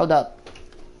 Hold up.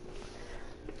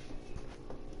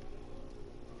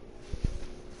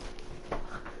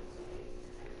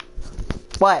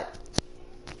 What?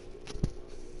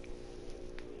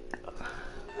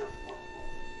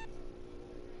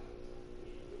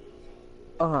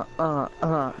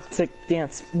 Sick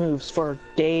dance moves for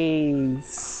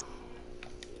days.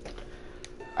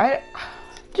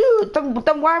 Dude,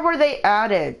 then why were they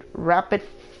added? Rapid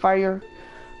fire?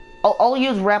 I'll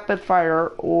use rapid fire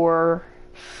or...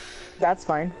 That's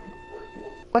fine.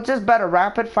 What's this better,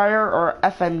 rapid fire or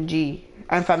FMJ?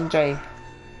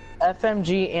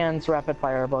 FMG and rapid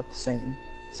fire are both the same.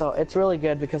 So it's really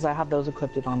good because I have those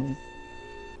equipped on me.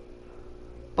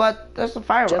 But there's a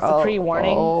fire. Just a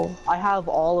pre-warning, I have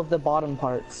all of the bottom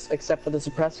parts except for the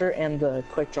suppressor and the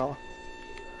quick draw.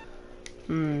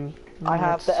 I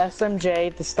have the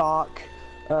SMJ, the stock.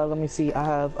 Let me see. I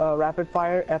have rapid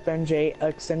fire, FMJ,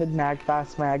 extended mag,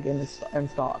 fast mag, and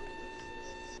stock.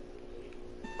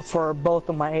 For both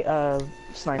of my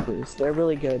snipers, they're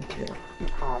really good too.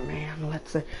 Oh man,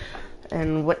 let's see.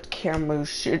 And what camo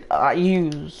should I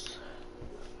use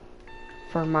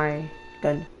for my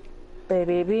gun?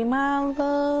 Baby, be my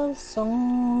love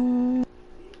song.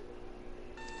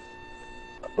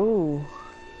 Ooh.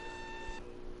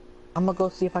 I'm gonna go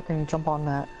see if I can jump on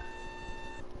that.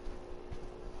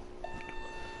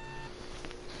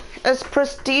 Is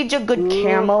Prestige a good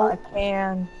camo? I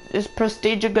can. Is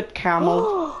Prestige a good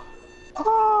camo?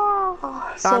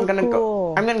 Oh, So I'm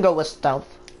gonna go with stealth.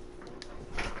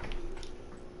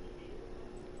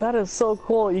 That is so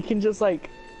cool. You can just like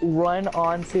run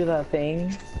onto the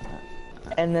thing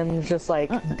and then just like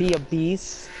be a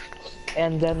beast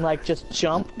and then like just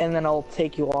jump and then I'll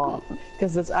take you off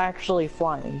because it's actually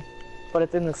flying but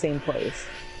it's in the same place.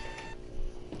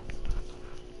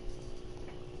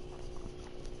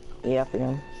 Yeah,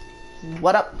 fam.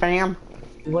 What up, fam?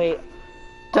 Wait,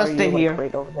 Just in here.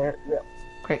 Right over there. Yep.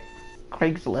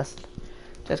 Craigslist.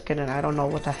 Just kidding. I don't know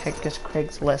what the heck is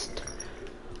Craigslist.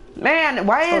 Man,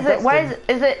 why is it? Why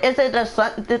is it the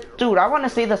sun? Dude, I want to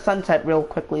see the sunset real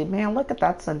quickly. Man, look at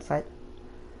that sunset.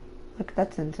 Look at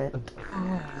that sunset.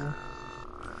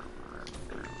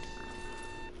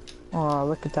 Oh,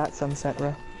 look at that sunset,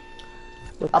 bro.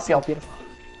 Looks Up so your beautiful.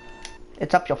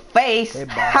 It's up your face. Hey,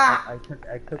 Bob, Ha!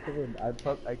 I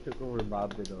took over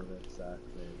Bob to know that sack,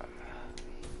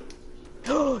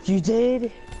 man. You did?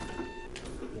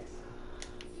 Yes.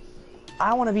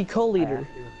 I want to be co-leader.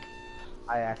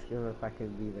 I asked him if I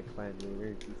could be the clan leader,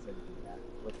 and he said yeah.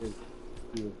 But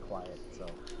he was quiet, so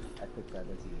I took that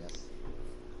as a yes.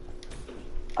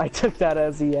 I took that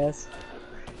as a yes.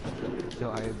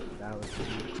 So that was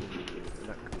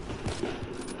not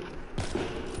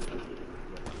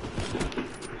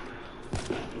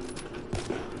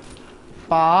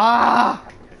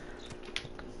Fuck!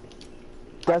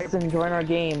 Justin, join our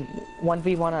game.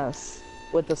 1v1 us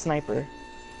with the sniper.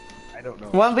 I don't know.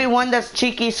 1v1 that's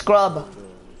cheeky scrub.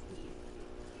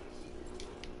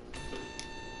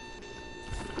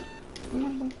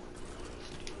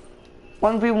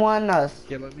 1v1 us.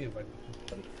 Yeah, let me invite you.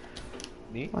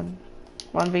 Me?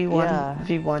 1v1, Yeah.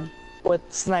 V1. With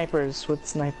snipers,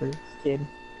 kid.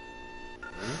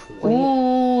 Wait.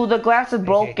 Ooh, the glass is Hey,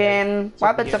 broken. What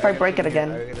happens if I break it again?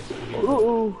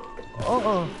 Ooh.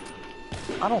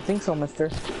 I don't think so, mister.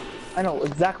 I know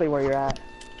exactly where you're at.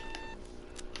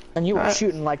 And you were Alright.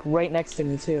 shooting like right next to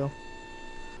me too.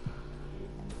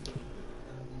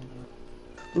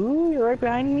 Ooh, you're right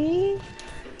behind me?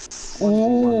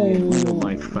 Ooh. Real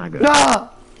life faggot.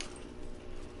 Ah!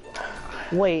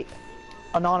 Wait.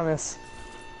 Anonymous.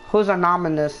 Who's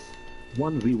anonymous?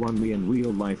 1v1 me in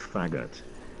real life faggot.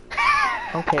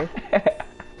 Okay.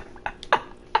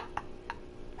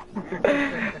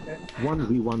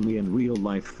 1v1 me in real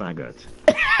life faggot.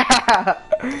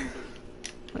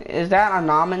 Is that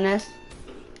anonymous?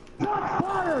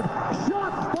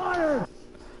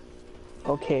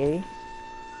 Okay.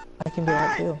 I can do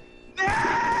that too.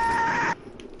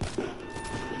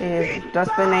 Is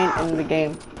Dustbin ain't in the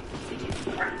game.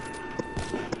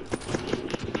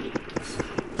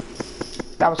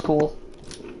 That was cool.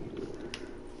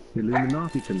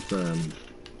 Illuminati confirmed.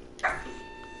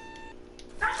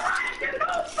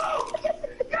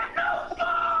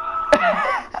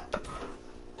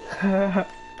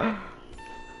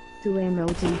 Two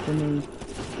MLT for me.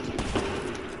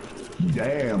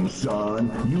 Damn, son,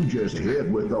 you just hit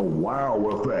with the wow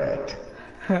effect.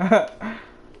 Can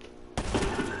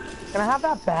I have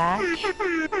that back?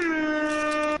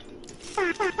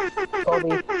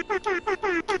 Kobe.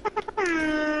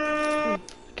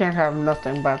 Can't have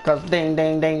nothing but cause ding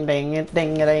ding ding ding it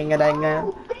ding a ding a ding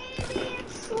a.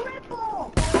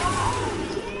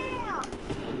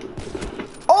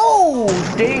 Oh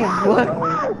dang, what?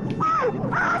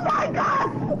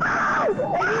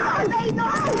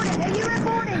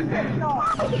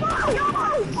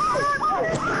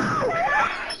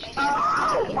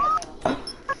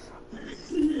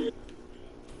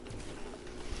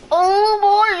 Oh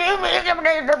boy!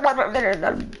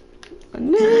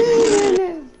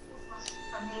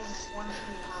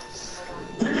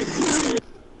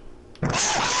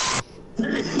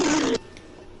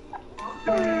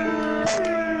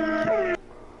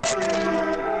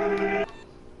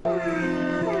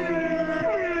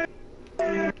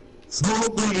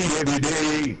 Smoke weed every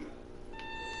day.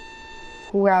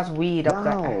 Who has weed up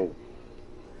there? Wow.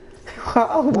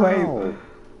 Oh wait.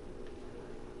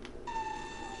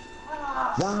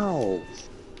 Wow.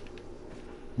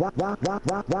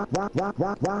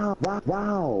 Wow.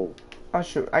 Wow. Oh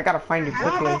shoot, I gotta find you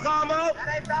quickly.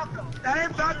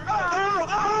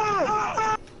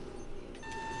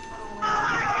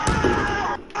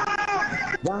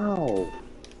 Wow.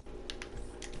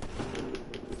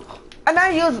 And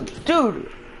I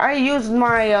used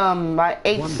my my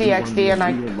HCXD and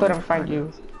I couldn't find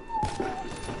you.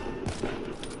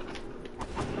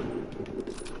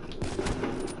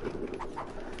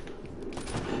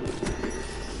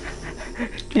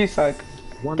 You suck.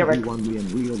 1v1 me in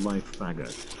real life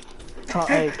faggot.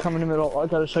 Hey, come in the middle. I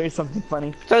gotta show you something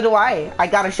funny. So do I. I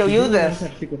gotta show you this.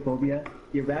 Trichophobia,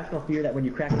 the irrational fear that when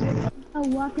you crack an egg. A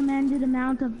recommended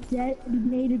amount of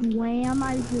designated wham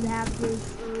I should have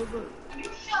this over. You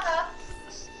shut up.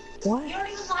 What? You don't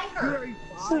even like her.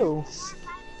 Who?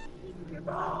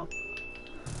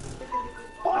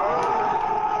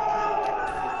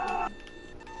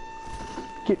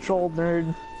 Get trolled,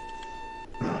 nerd.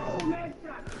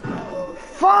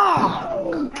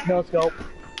 Fuck! No scope.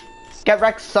 Get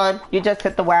wrecked, son. You just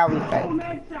hit the wow effect.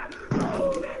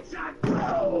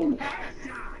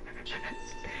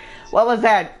 What was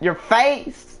that? Your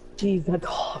face? Jeez, that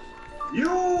dog.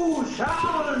 You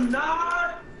shall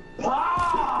not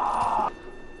pass!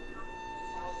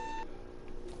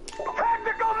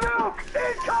 Tactical nuke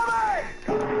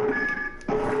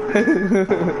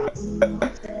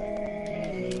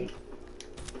incoming!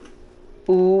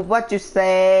 Ooh, what you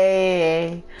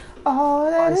say? Oh,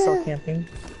 that I'm still is. camping.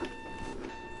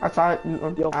 I saw it.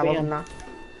 Yo, I wasn't fam. not.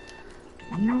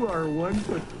 You are one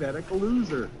pathetic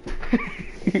loser.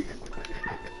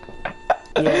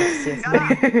 Yes.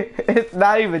 It's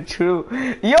not even true.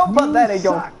 You don't put that in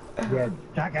your. Yeah,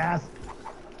 jackass.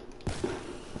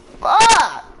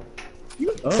 Ah!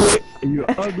 You ugly, and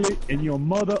you're ugly, and your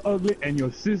mother ugly, and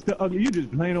your sister ugly. You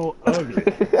just plain old ugly.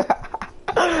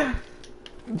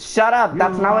 Shut up.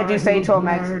 That's not what you say to a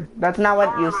Mex. That's not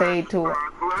what you say to.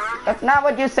 That's not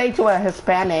what you say to a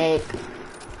Hispanic.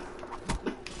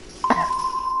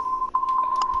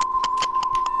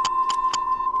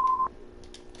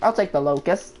 I'll take the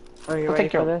locust. Are you I'll ready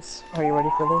take for your- this? Are you ready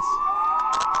for this?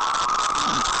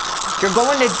 You're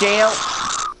going to jail.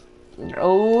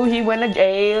 Oh, he went to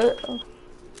jail.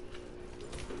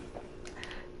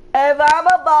 If I'm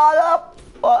a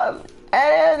bottom,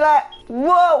 And it's like,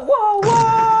 whoa, whoa,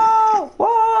 whoa,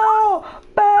 whoa,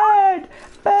 bird,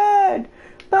 bird,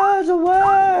 bird's a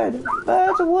word,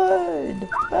 bird's a word,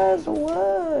 bird's a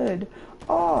word.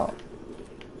 Oh.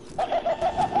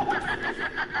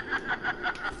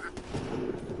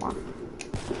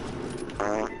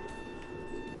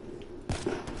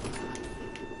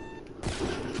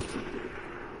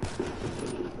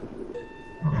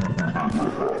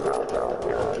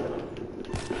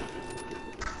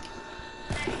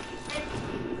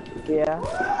 Yeah.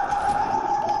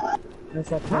 That's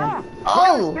that plan.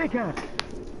 Oh!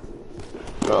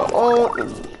 Oh!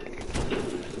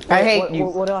 I hate you.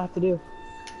 What do I have to do?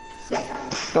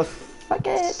 Go suck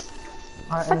it.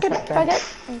 Alright, Suck it, faggot.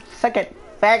 Suck it,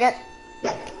 faggot.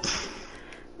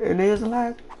 It is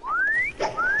like.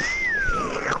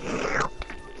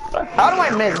 How do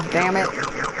I miss? Damn it.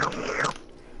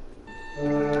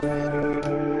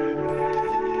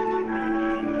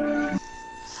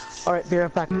 Alright, be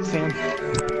right back, fam.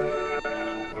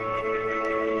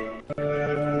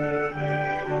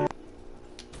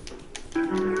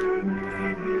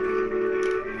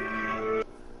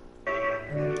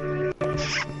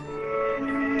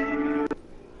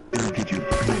 Look at your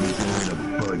pennies in a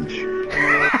bunch.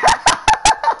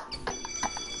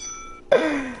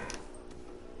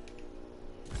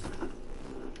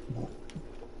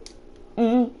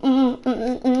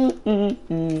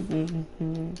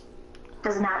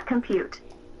 Does not compute.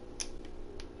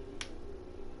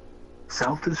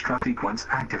 Self-destruct sequence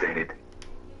activated.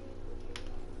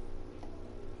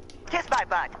 Kiss my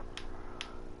butt.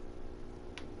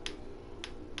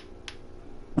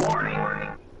 Warning.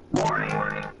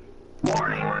 Warning.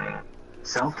 Warning.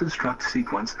 Self-destruct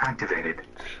sequence activated.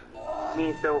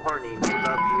 Me so horny, we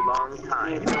love you long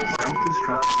time.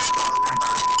 Self-destruct.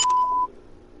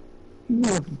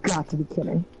 You've got to be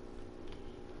kidding.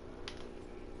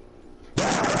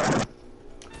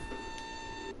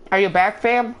 Are you back,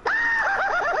 fam?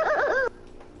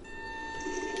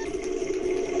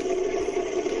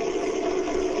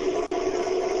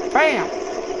 Bam!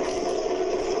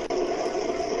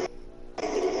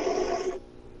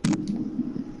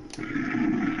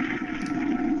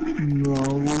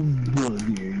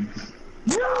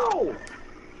 No!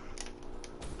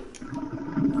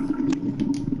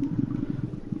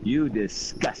 You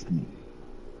disgust me.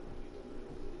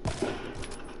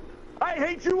 I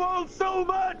hate you all so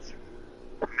much!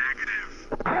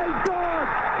 Negative. Thank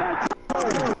God!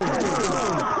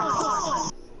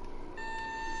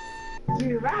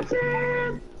 You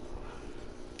ratchet!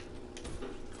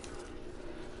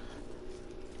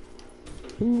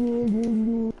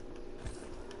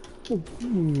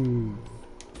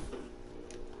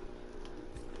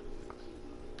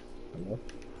 Hello?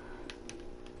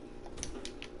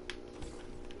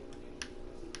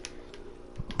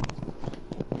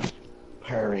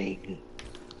 Purring.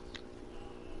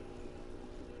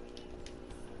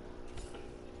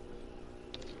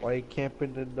 Why are you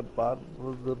camping in the bottom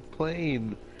of the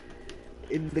plane?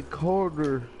 In the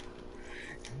corner.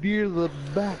 Near the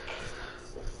back.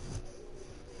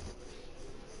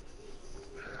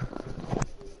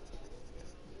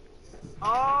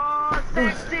 Oh,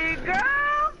 sexy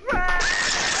girlfriend!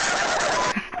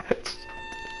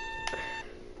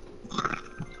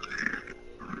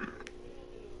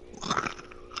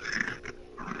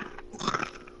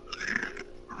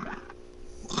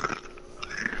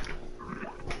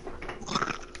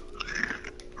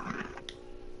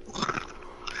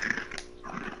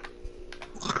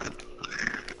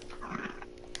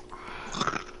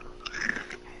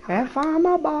 If I'm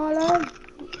a baller,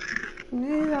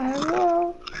 I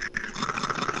will.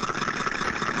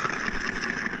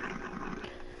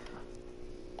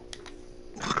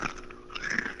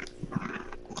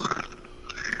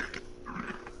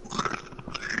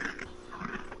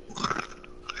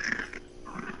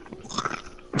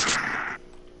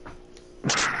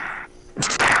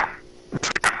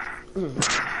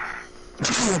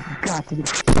 You've got to be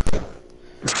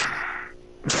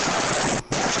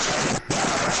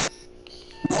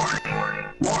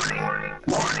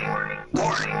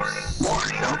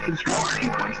Self-destruct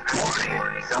sequence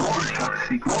activated. Self-destruct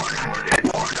sequence activated.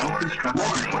 Self-destruct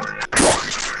sequence activated.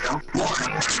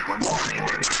 Self-destruct sequence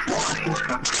activated.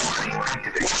 Self-destruct sequence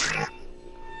activated.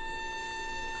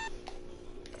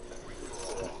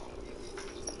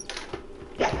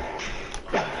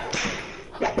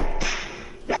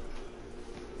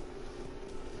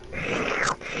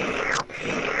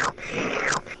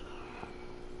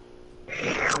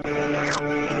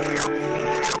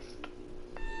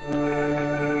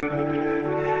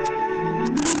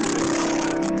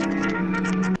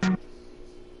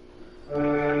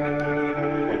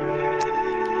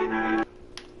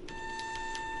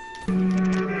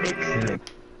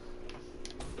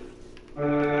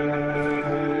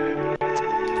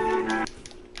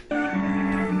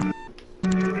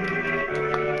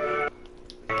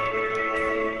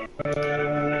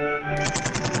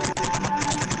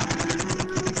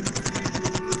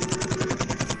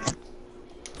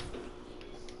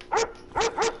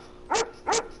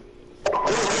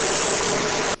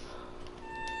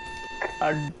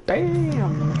 God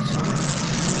damn.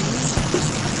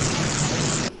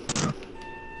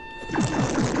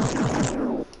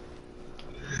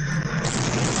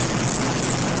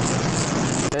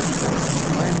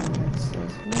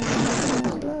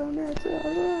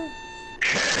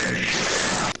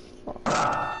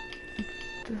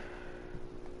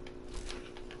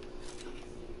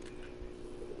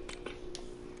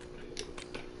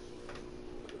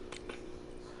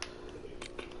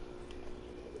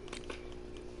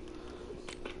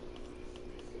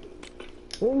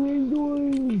 What are you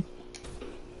doing?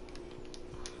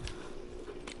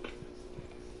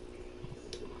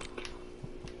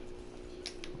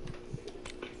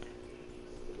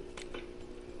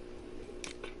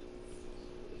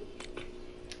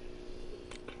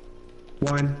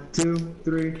 One, two,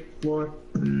 three, four.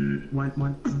 One,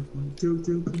 two,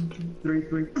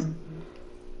 three.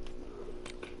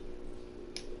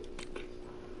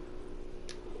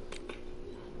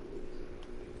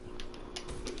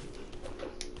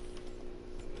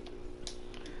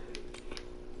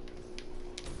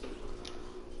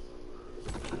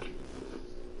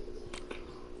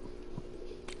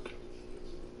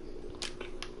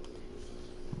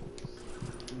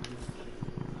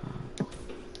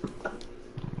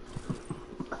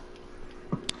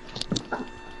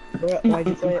 Why'd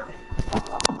you play it?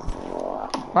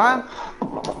 What?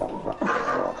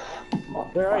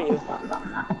 Where are you?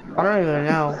 I don't even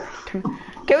know.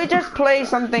 Can we just play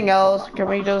something else? Can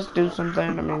we just do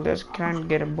something? I mean, this kind of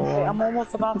getting Hey, boring. I'm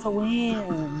almost about to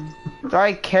win. Do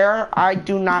I care? I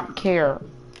do not care.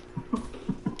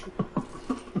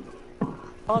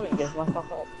 I'll even get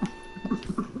myself up.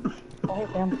 Oh, hey,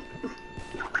 fam.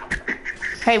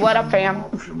 Hey, what up, fam?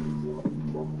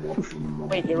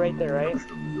 Wait, you're right there, right?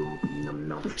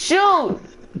 Shoot!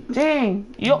 Dang,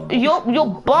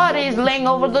 your butt is laying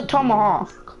over the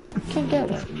tomahawk. Can't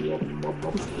get it.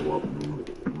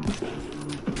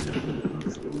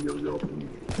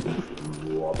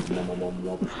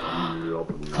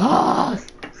 Fuck!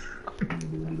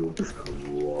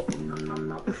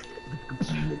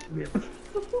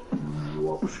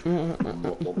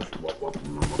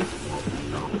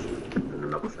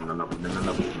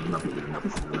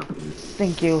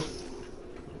 Thank you.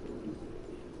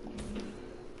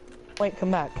 Wait,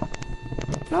 come back.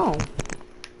 No.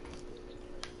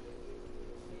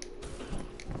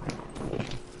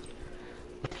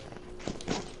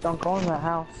 Don't go in that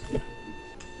house.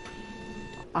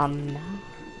 No.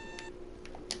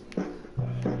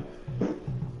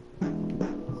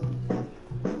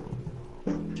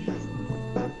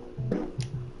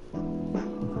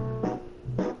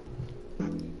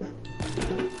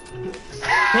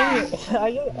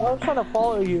 Dang it, I'm trying to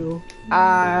follow you.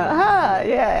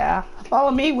 Yeah.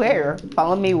 Follow me where?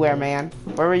 Follow me where, man?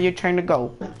 Where are you trying to go?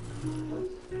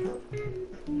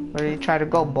 Where are you trying to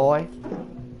go, boy?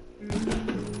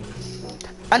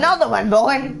 Another one,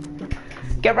 boy!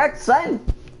 Get wrecked, son!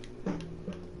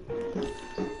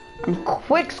 I'm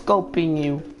quick scoping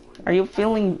you. Are you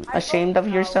feeling ashamed of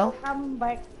yourself? Come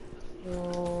back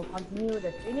to continue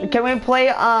the training. Can we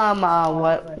play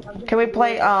what? Can we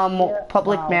play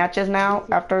public matches now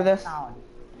after this?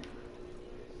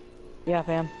 Yeah,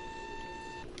 fam.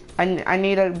 I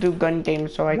need to do gun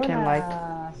games so I can like.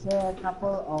 Share a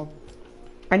couple of.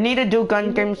 I need to do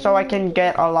gun games so I can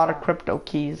get a lot of crypto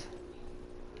keys.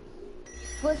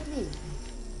 Firstly,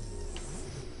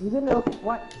 you don't know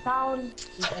what sound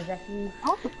is exactly.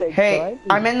 Hey,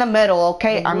 I'm in the middle,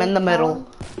 okay? I'm in the middle.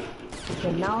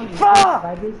 Okay, now you Fuck!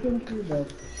 vibration to the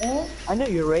air. I know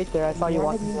you're right there. I thought you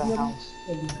walked into the house.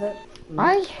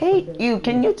 I hate you.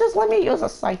 Can you just let me use a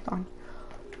Scython?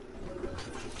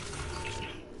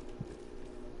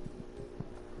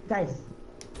 Guys,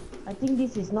 I think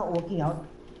this is not working out.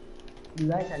 You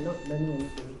guys are not learning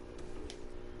anything.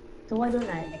 So why don't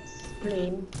I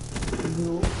explain to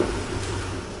you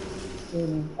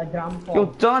in a drum form?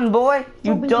 You done, boy?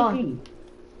 You so done?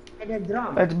 At a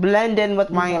drum, Let's blend in with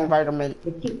my environment.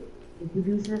 the kick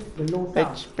introduces the low sound.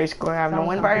 Which basically I have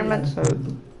no environment, so.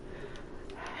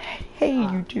 Hey,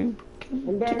 YouTube.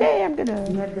 Today I'm gonna.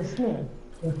 You have the snare.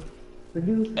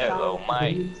 Produce Hello,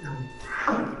 Mike.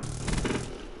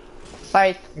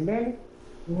 Scythe. And then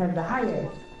you have the higher.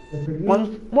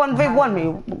 One v one me.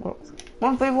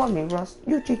 1v1 me, Russ.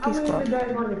 You cheeky How many squad. of you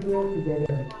guys want to play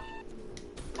together?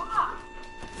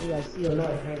 Yeah, I see a lot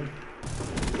of hands.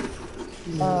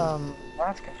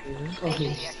 That's confusing.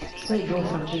 Okay, so it goes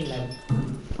something like.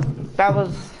 That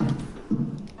was.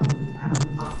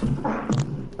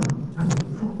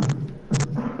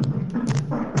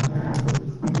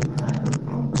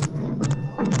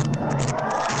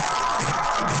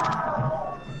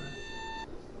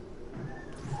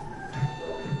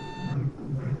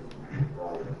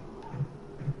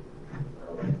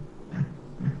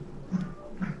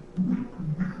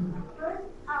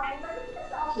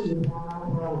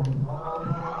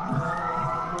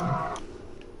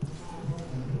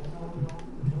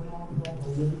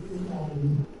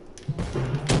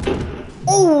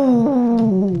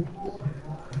 Oh,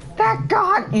 that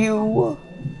got you.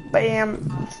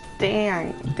 Bam,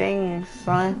 dang,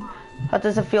 son. How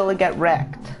does it feel to get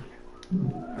wrecked?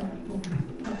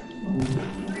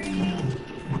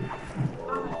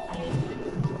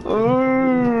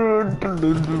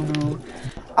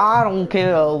 I don't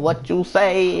care what you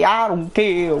say, I don't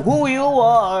care who you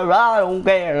are, I don't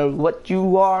care what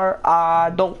you are,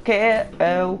 I don't care.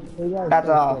 Oh, that's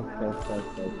all.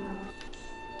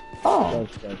 Oh.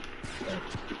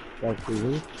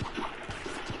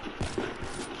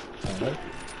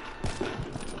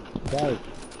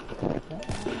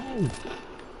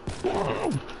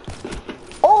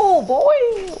 Oh boy!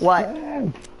 What?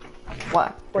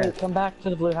 What? Wait, come back to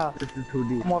the blue house.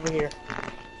 Come over here.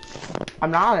 I'm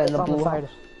not in the blue house.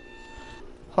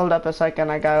 Hold up a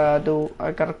second, I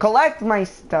gotta collect my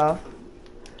stuff.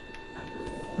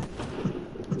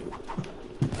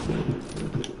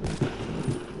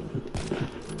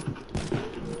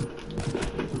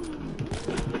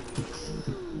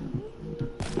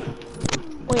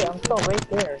 Wait, I'm still right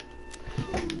there.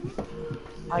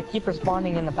 I keep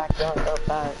respawning in the backyard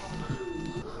outside.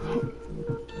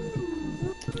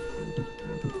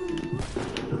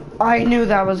 I knew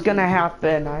that was gonna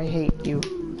happen. I hate you.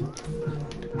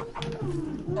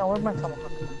 No, where's my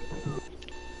tomahawk?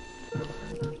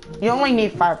 You only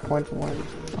need 5.1.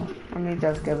 So let me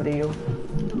just give it to you.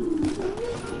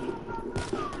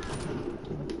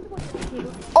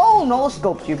 Oh, no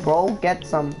scopes you, bro. Get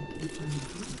some.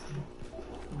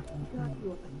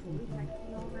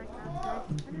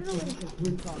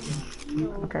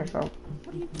 Okay, so.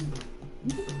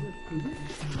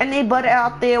 Anybody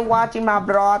out there watching my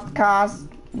broadcast,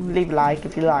 leave a like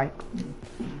if you like.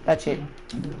 That's it.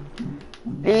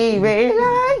 Leave a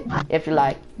like if you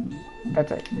like.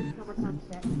 That's it.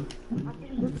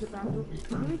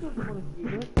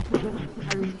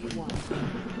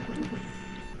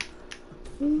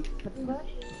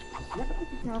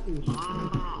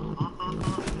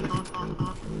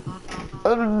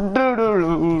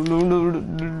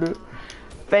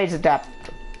 Phase adapt.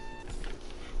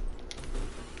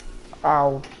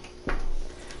 Ow.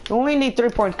 You only need 3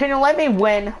 points. Can you let me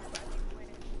win?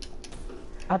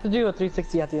 I have to do a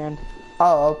 360 at the end.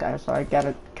 Oh, okay, so I get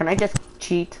it. Can I just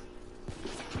cheat?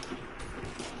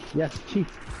 Yes, cheat.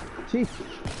 Cheat.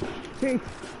 Cheat.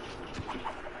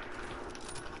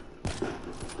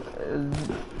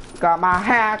 Got my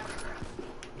hack.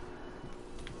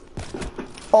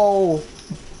 Oh.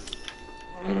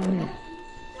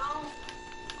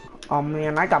 Oh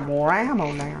man, I got more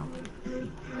ammo now.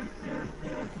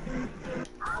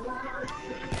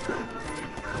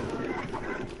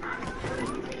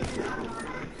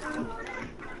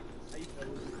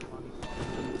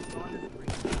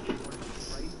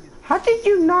 How did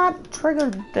you not trigger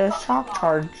the shock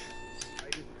charge?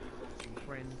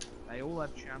 They all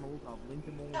have channels. I'll link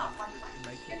them all in the description.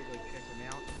 Make sure to go check them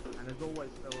out. And as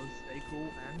always, fellas, stay cool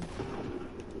and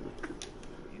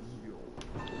enjoy.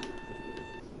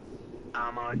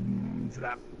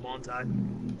 Trap monta,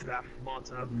 trap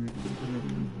monta,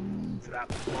 trap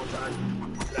monta,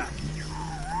 trap.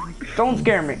 Don't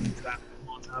scare me. Trap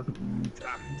monta,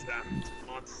 trap, trap,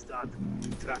 monster,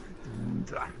 trap,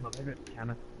 trap. My favorite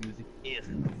piano music is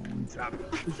trap,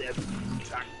 zip,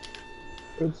 trap.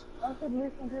 I could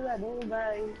listen to that all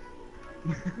day.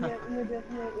 Yeah, you're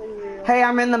definitely real. Hey,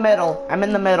 I'm in the middle. I'm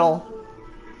in the middle.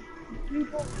 Yeah,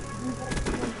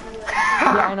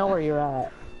 I know where you're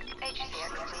at.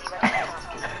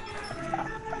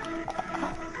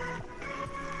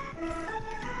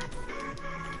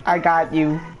 I got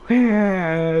you.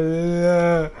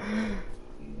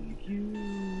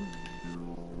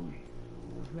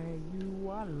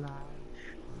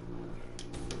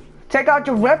 Take out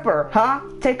your whipper, huh?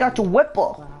 Take out your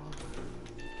whipper.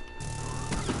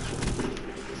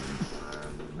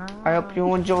 I hope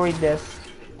you enjoyed this.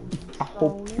 I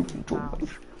hope you enjoyed.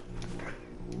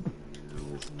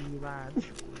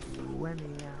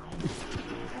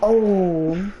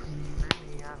 Oh.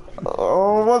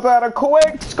 Oh, was that a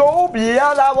quick scope?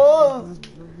 Yeah, that was.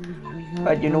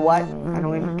 But you know what? I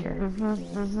don't even care. I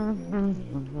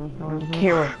don't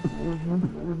care.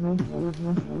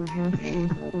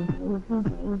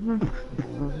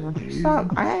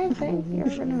 Stop. I think you're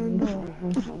gonna enjoy.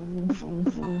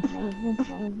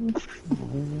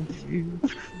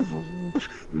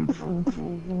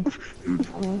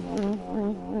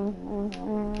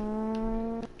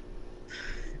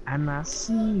 And I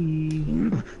see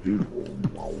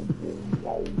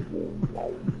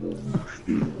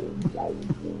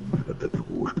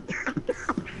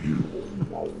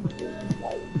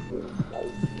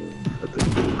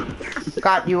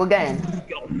Got you again.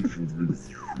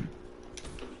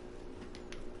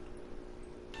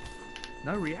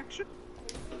 No reaction?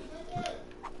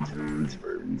 No.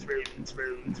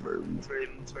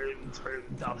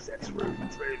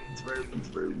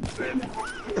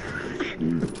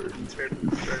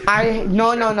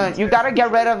 You gotta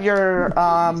get rid of your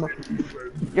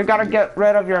You gotta get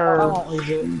rid of I your. won't use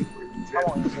it. I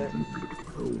won't use it.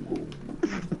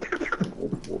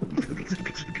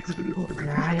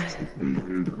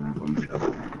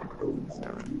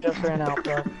 Just ran out,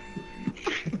 bro.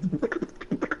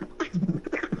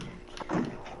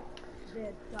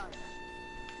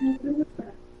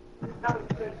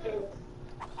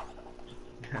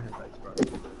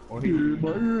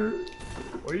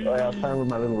 Oh yeah, I'll turn with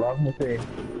my little love machine.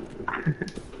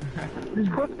 There's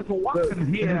Christopher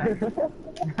Watson here.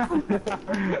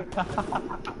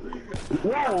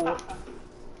 Whoa!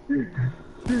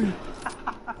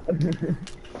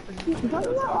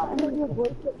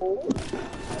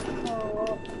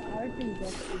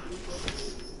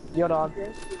 Yo, dog.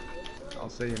 I'll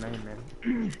say your name, man.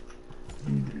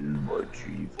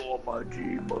 Jeep,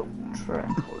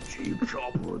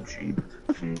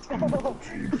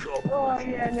 Oh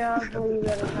yeah, now I believe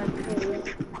that it's not true.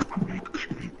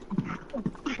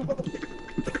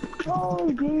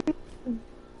 Oh Jesus!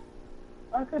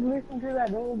 I could listen to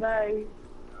that all day.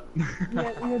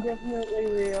 Yeah, you're definitely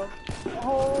real.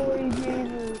 Holy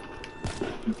Jesus!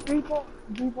 People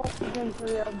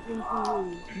potentially have been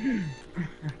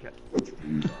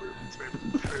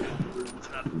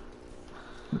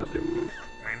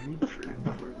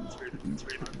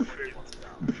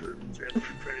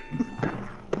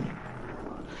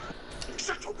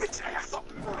Shut your bitch ass up!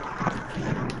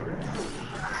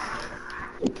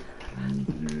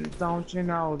 Don't you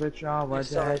know that you're a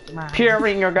dead man?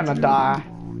 Peering, you're gonna die.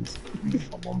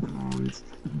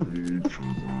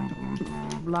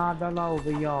 Blood all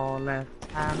over your left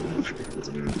hand.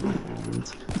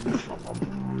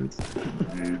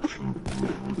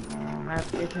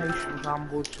 Reputation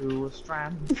tumbled to a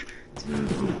strand.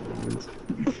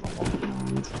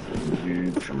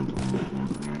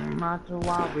 Not to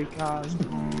worry, cause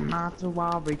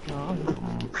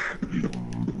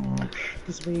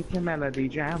we can melody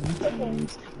jam.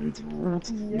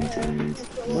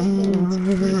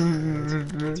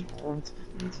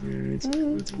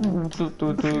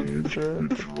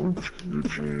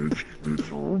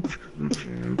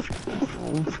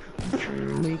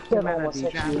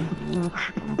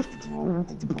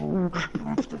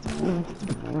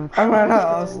 I went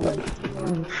out.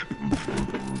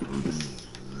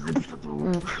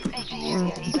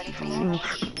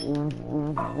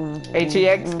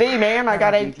 HEXD, man, I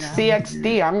got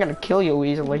HCXD. I'm gonna kill you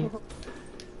easily.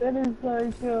 That is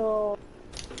so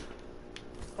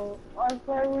cool.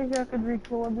 I wish I could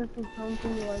record this or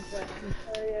something like that and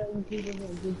play it and people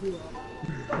don't give you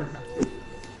up.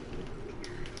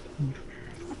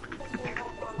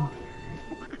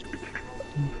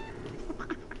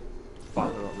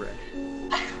 Follow up, Rick.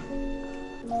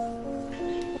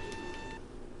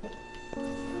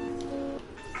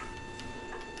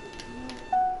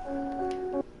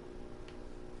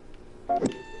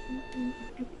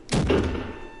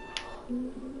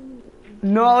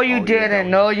 No, you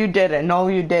didn't. No, you didn't. No,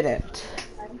 you didn't.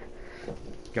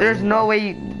 There's no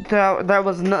way there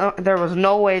was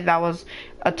no way that was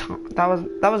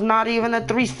not even a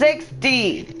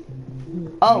 360.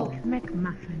 Oh.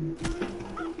 McMuffin.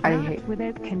 I Not hate.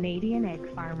 without Canadian egg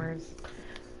farmers.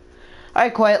 I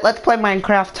quit. Let's play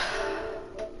Minecraft.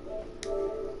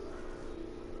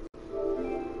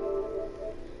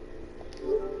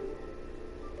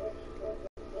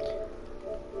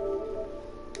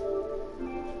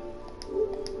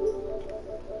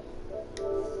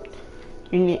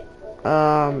 You need,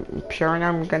 Pure,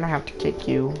 I'm gonna have to kick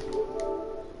you.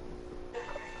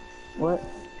 What?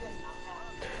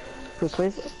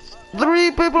 Persuasive?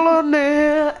 3 people on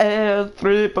the air,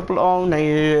 3 people on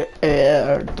the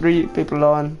air, 3 people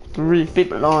on, 3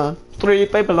 people on, 3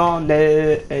 people on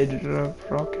the edge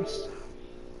of rockets.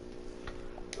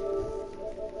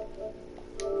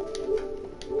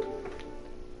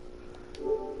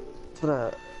 To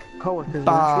the coworkers.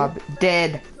 Bob,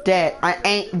 dead. I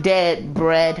ain't dead,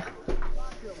 bread.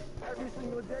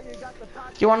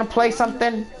 You wanna play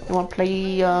something? You wanna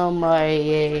play,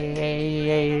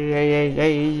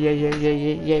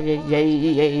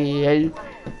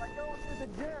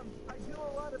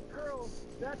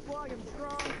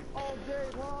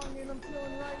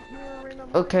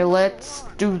 Okay, let's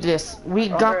do this. We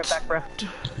got...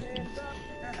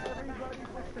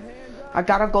 I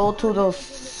gotta go to the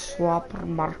swap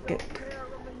market.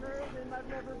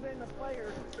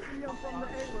 from the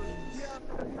A-Road. Yeah,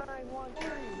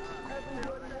 913.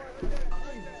 Everybody wants to get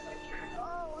free.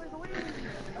 Oh, there's weed.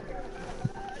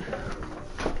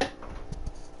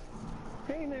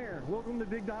 Hey there, welcome to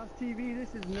Big Doss TV.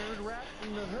 This is Nerd Rap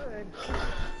from the Hood.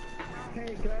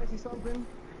 Hey, can I ask you something?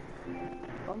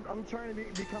 I'm trying to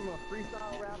become a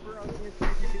freestyle rapper. I was gonna see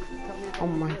if you could tell me if Oh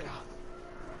I'm my good. god.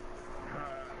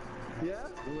 Yeah?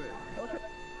 Do it. Okay.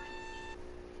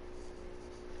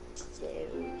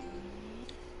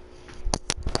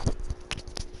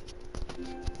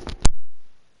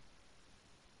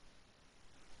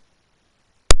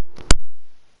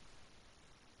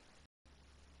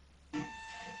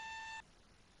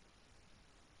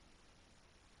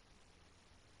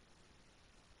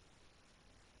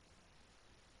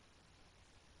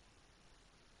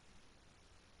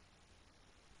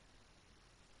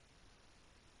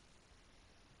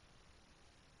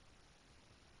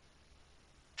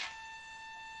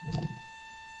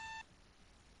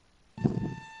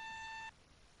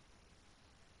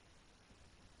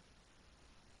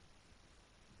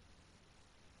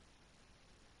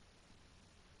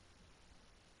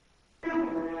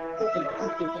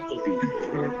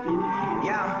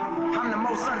 Yeah, I'm the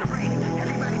most underrated.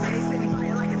 Everybody say they spit me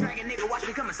fire like a dragon, nigga. Watch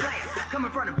me come and slay it.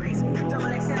 Coming from the base. Double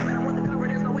XL, and I want the cover.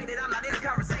 There's no way that I'm not in the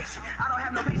conversation. I don't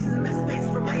have no patience in this space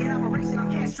for playing operation.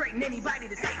 I'm castrating anybody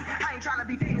that's hating. I ain't trying to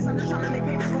be famous. I'm just trying to make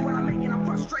payments for what I'm making. I'm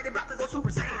frustrated, about to go super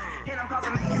saiyan. And I'm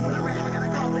causing mayhem when I rap. I got a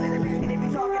coffin in the back. And if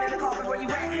you talking in the coffin, where you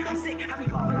at? I'm sick. I be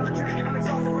coughing on the track. I'm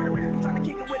exhausted for the rap. I'm trying to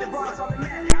kick it with the bars on the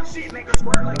mat. Shit, make her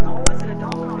squirt like the horse in a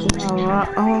dog on the street. Alright.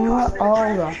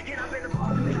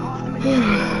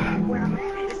 Where I'm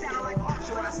at, it sounded like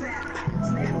auction when I snap.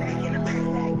 Snap back in the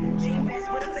backpack. Jean vest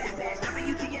with a fat patch.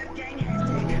 WTF gang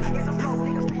hashtag. I guess I'm slow,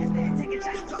 niggas past that. Taking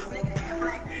shots, trucks, nigga, half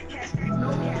black. Cash stacks, no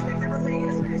cash stacks. Never paying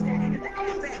a smash that. Hit the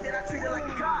ass back, then I treat it like a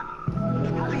cop. I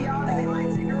be all in it like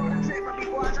take her on a trip. But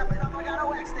before I drop it off, I gotta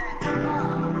wax that.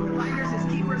 Lighters is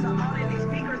keepers. I'm all in these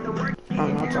speakers. The work.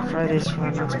 I'm not afraid of this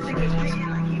one. Not afraid of this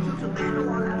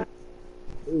one.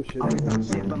 Oh shit.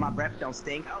 Shit, but my breath don't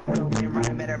stink. Been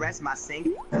running, better rest my sink.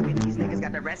 Look at these niggas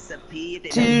got the recipe. If they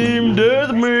Team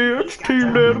deathmatch,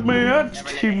 team deathmatch,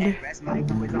 team. rest my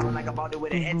voice on like a body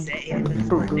with a headset. Hit it,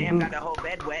 squirt, damn, got the whole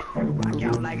bed wet. Rock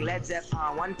out like Led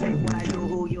Zeppelin. One take when I do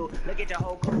who you. Look at your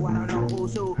whole crew, I don't know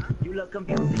who's who. You look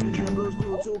confused, you need the blues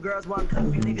too. Two girls, one cup,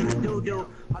 you niggas a doo-doo.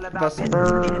 All about business,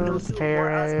 get a new suit. For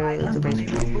us, my husband, they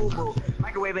was boo-boo.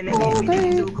 Microwaving niggas, we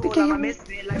think too cool. I'm a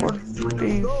misfit, like a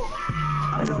new school.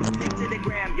 I'm so stick to the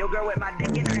gram. Yo, girl with my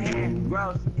dick in her hand.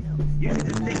 Gross. You should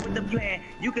just stick with the plan.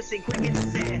 You can sing quick in the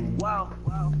sand. Whoa.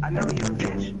 I know you a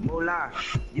bitch. Mulan.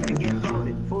 You can get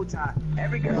voted. Full time.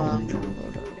 Every girl wants to do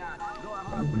it. Going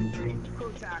hard for the dream.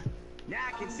 Cool time. Now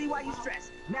I can see why you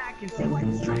stress. Now I can see why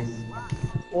you stress.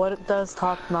 What does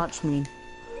top notch mean?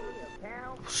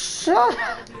 Shut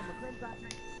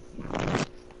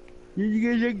You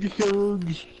guys like the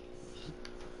songs?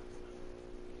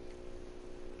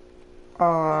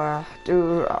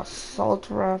 Do assault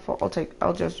rifle.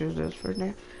 I'll just use this for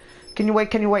now. Can you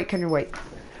wait?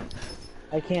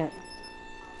 I can't.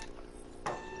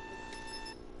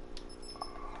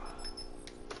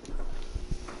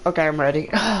 Okay, I'm ready.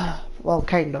 Well,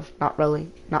 kind of. Not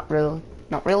really.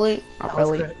 Great.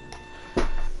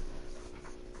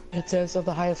 It says of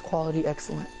the highest quality,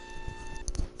 excellent.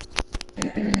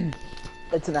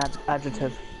 It's an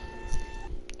adjective.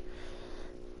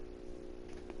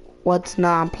 What's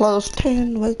 9 plus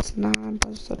 10? What's 9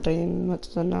 plus 13? What's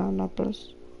the 9 not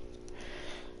plus?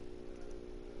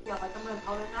 Yeah, like I'm gonna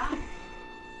call it now.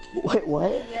 Wait,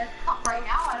 what? Yeah, right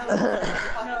now I don't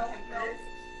know.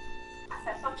 I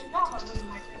said fucking no, I'm losing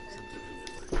my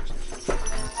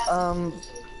temper.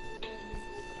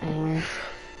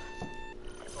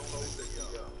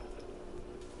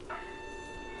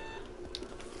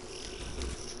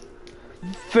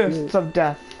 Fists of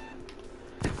death.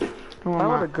 Why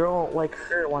would a girl like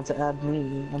her want to add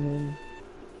me? I mean,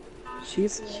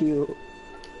 she's cute.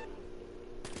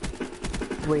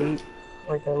 Wait,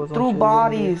 like I was Through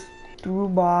bodies.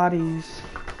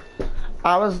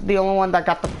 I was the only one that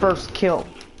got the first kill.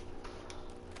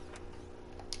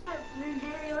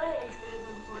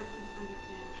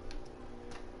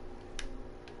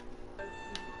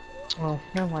 Oh,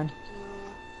 never mind.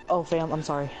 Oh, fam, I'm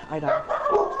sorry. I died.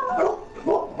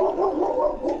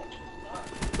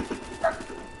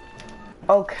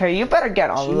 Okay, you better get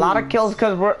a lot of kills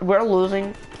because we're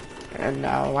losing, and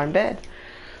now I'm dead.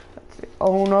 Let's see.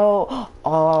 Oh no!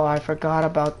 Oh, I forgot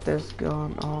about this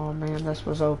gun. Oh man, this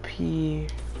was OP.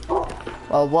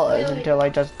 Well, it was until I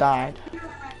just died.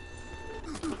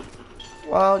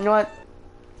 Well, you know what?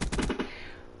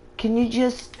 Can you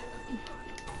just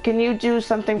can you do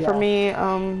something for me?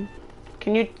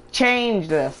 Can you change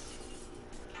this?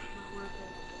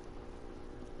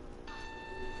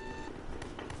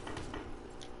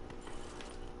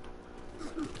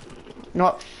 You know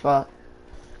what? Fuck.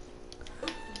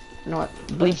 You know what?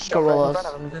 Bleep gorillas.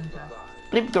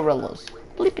 Bleep gorillas.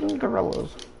 Bleeping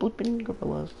gorillas. Bleeping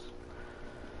gorillas.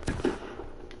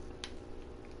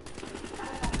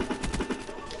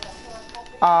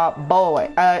 Boy,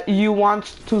 you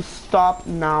want to stop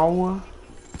now?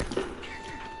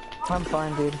 I'm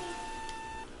fine, dude.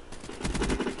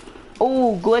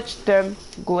 Oh, glitched him.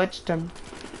 Glitched him.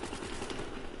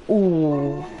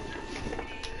 Ooh.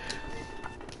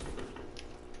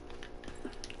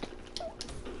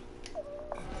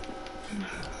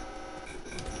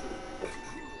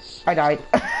 I died.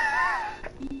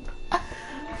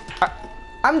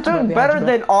 I'm doing better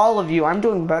than all of you. I'm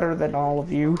doing better than all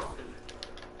of you.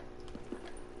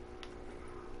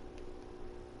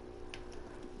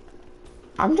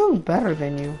 I'm doing better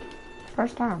than you.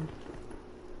 First time.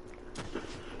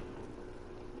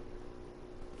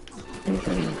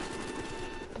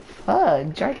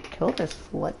 Fudge, I killed this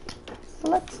slut.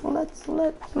 Slut, slut,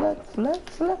 slut, slut, slut,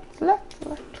 slut, slut,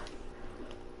 slut.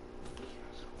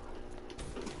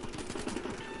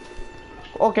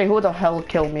 Okay, who the hell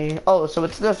killed me? Oh, so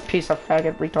it's this piece of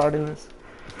faggot retardedness.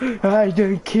 I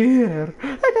don't care.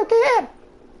 I don't care.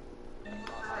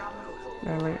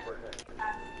 Wait.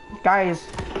 Guys,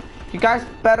 you guys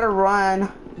better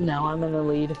run. No, I'm in the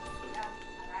lead.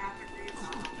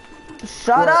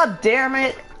 Shut up, damn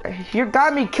it! You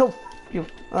got me killed. You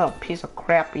piece of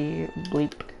crappy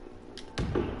bleep.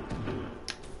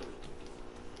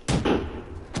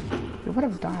 You would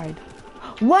have died.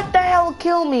 What the hell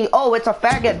killed me? Oh, it's a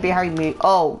faggot behind me.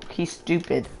 Oh, he's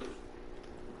stupid.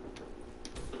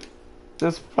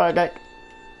 This faggot.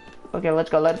 Okay, let's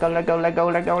go, let's go, let's go, let's go,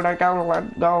 let's go, let's go,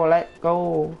 let's go, let's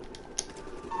go.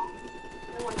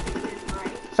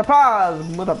 Surprise,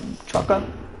 mother trucker.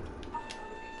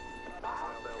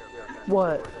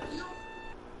 What?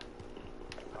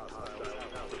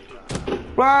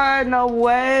 Run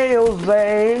away,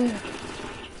 Jose.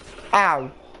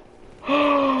 Ow.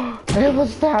 It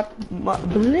was that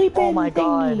bleeping Oh my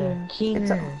god.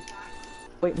 thingy.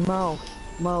 Wait, Mo,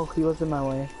 he was in my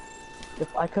way.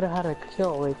 If I could have had a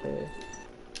kill right there.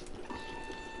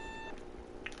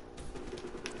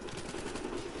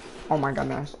 Oh my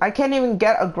goodness. I can't even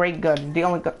get a great gun. The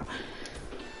only gun.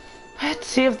 Let's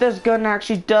see if this gun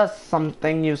actually does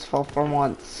something useful for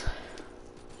once.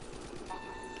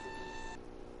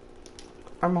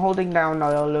 I'm holding down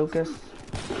now, Lucas.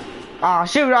 Ah,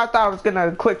 shoot, I thought I was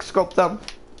gonna quick scope them.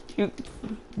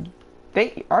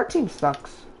 Our team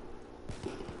sucks.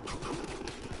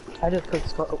 I just quick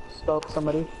scope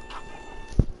somebody.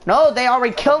 No, they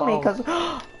already killed me because.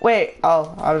 Wait,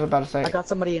 oh, I was about to say. I got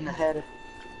somebody in the head.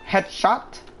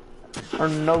 Headshot? Or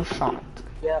no shot?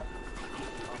 Yep.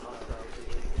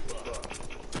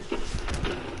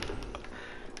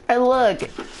 And look,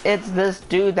 it's this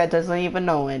dude that doesn't even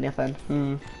know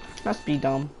anything. Must be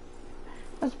dumb.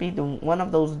 Must be one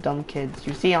of those dumb kids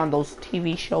you see on those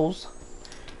TV shows.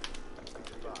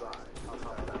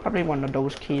 Probably one of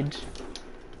those kids.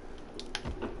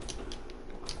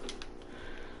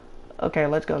 Okay,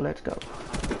 let's go, let's go.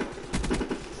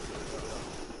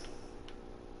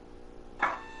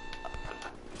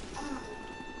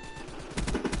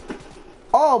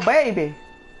 Oh, baby!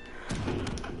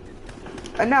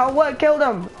 And now what killed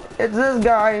him? It's this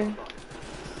guy.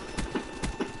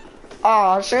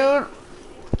 Aw, shoot.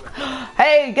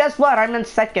 Hey, guess what? I'm in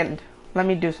second. Let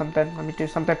me do something. Let me do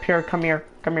something. Pure, come here.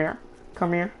 Come here.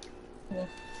 Come here. Yeah.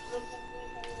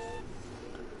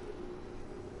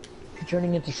 You're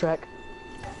turning into Shrek.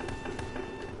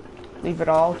 Leave it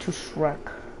all to Shrek.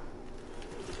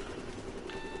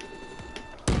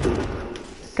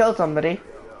 Kill somebody.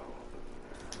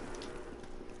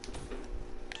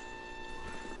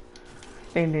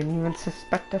 They didn't even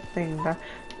suspect a thing. What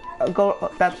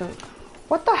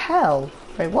the hell?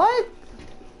 Wait, what?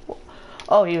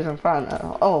 Oh, he was in front.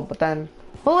 Oh, but then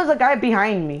who was the guy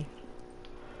behind me?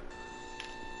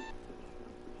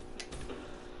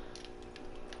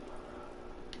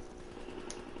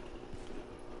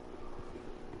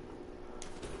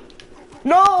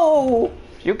 No!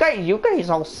 You guys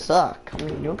all suck. I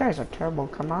mean, you guys are terrible.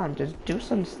 Come on, just do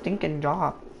some stinking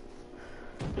job.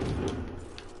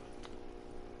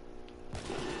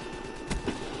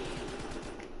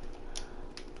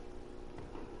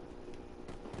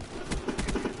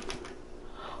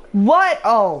 What?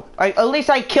 Oh, at least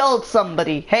I killed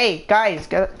somebody. Hey, guys,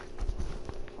 get it.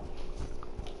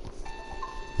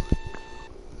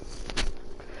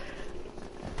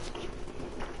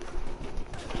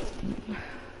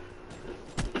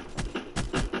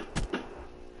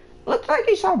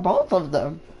 already saw both of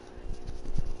them.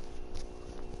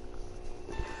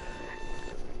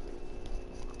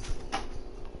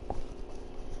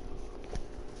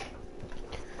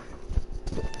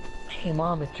 Hey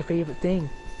mom, it's your favorite thing.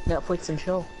 Netflix and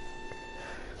chill.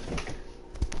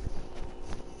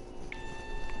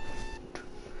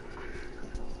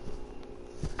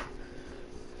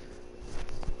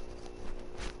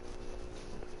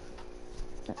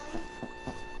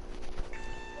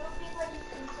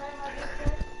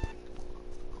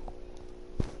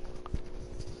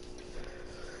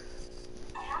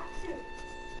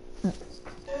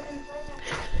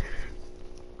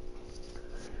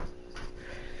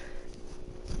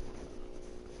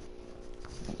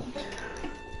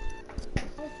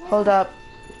 Hold up.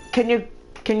 Can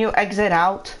you exit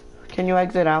out? Can you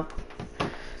exit out?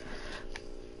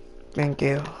 Thank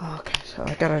you. Okay, so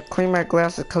I gotta clean my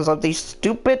glasses because of these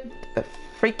stupid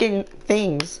freaking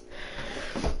things.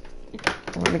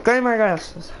 I'm gonna clean my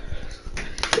glasses.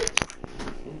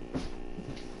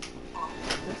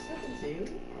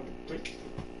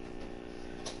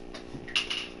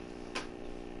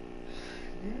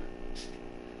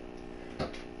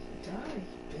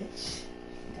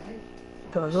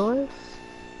 Douglas?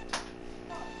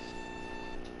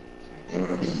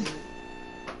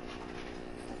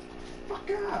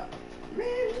 Fuck up,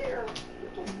 man! Here.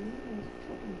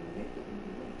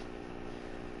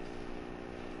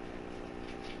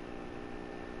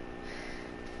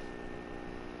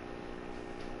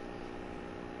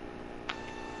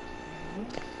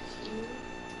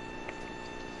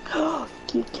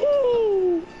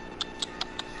 Kiki!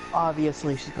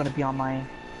 Obviously, she's gonna be on my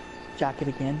jacket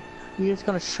again. You're just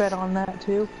gonna shred on that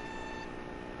too?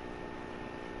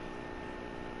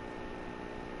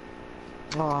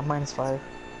 Oh, -5.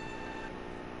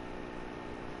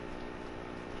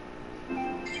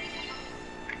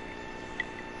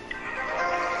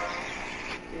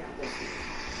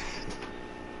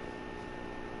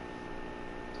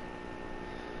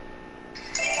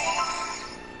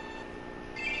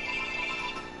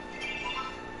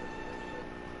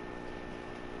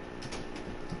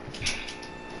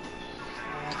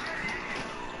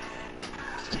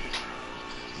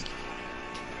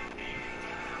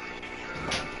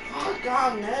 Oh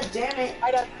god, man, damn it!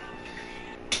 I don't.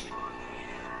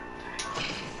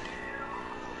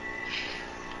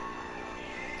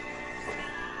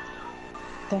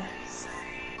 This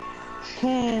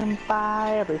can't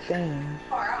buy everything.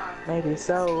 Maybe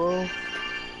so.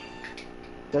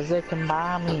 Cause it can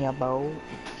buy me a boat.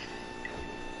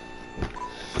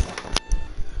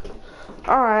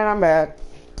 Alright, I'm back.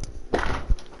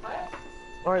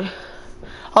 Alright.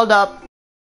 Hold up.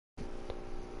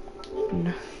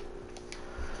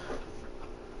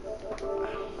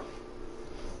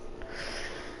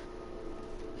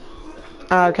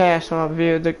 Okay, so I'll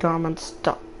view the comments,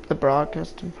 stop the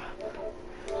broadcasting.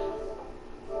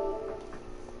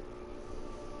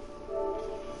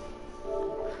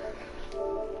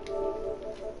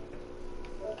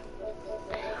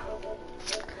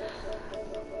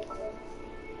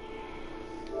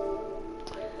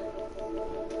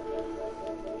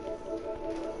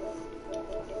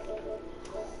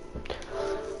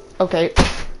 Okay,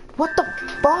 what the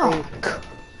fuck?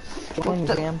 What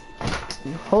the?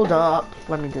 Hold up,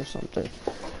 let me do something.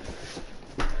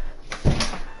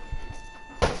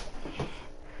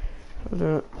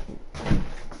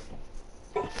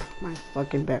 My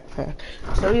fucking backpack.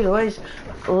 So anyways,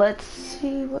 let's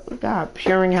see what we got.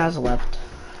 Puring has left.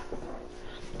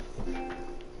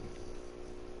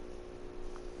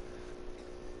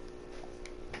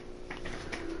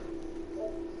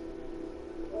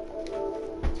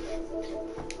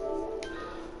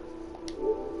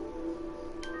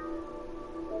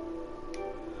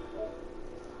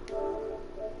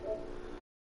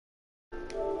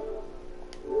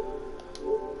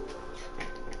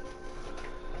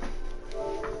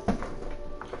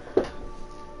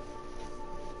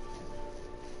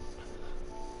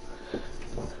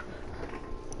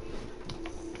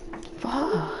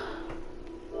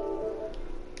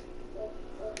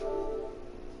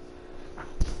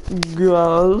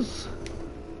 Girls.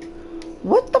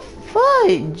 What the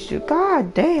fudge?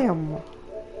 God damn.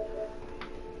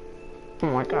 Oh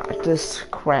my god, this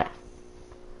crap.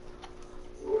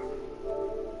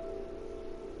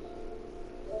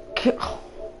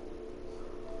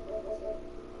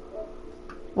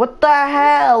 What the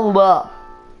hell?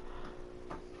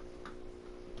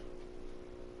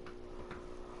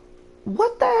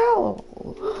 What the hell?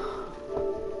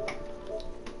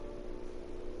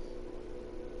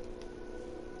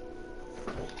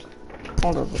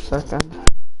 Hold on a second.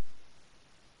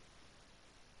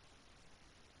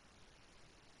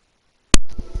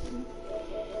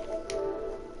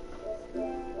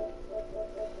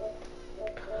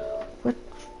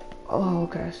 Oh,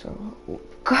 okay, so...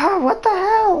 God, what the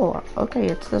hell? Okay,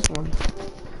 it's this one.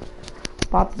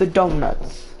 Pop the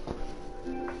donuts.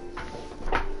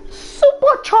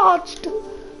 Supercharged!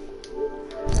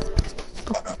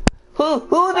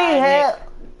 Who the hell?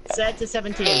 Set to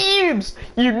 17. Noobs!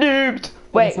 You noobs!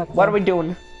 Wait, what are we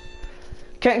doing?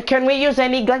 Can we use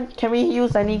any gun? Can we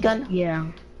use any gun? Yeah.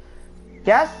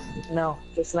 Yes? No,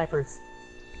 just snipers.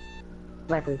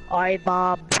 Snipers. Alright,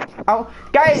 Bob. Oh,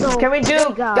 guys, So, can we do?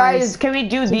 today, Guys, can we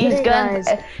do these today, guns?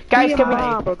 Guys, Can we?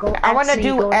 I want to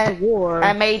do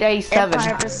a made a 7.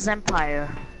 Empire versus Empire.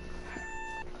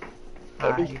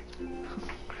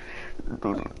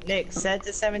 Nick, set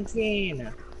to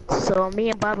 17. So me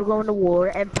and Bob are going to war.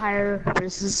 Empire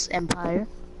versus Empire.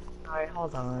 Alright,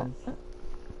 hold on.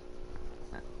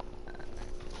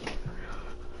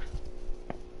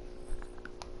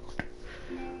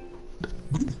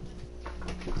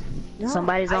 No,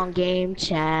 Somebody's on game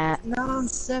chat. Not on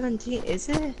 17, is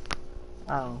it?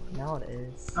 Oh, now it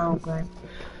is. Oh, okay.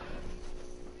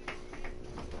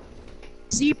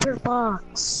 Zebra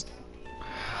Fox.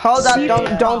 Hold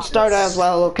up! Don't start as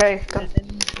well, okay?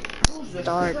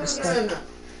 Start.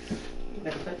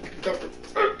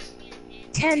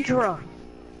 Kendra.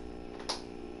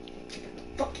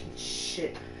 Fucking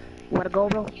shit. Wanna go,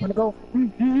 bro? Wanna go?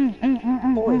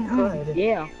 Boy, good.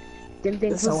 Yeah. Them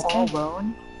things So was all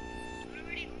alone.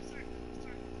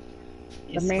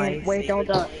 But man, wait, don't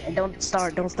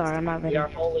start, I'm not ready. We are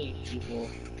holy people.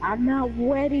 I'm not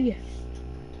ready.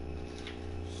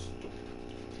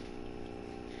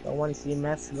 Don't want to see you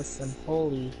mess with some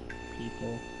holy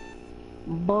people.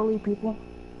 Bully people.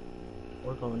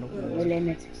 We're going to war.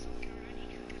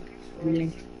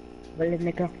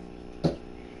 Nigga.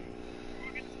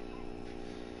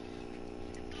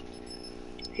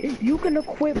 You can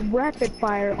equip rapid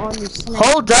fire on your sniper.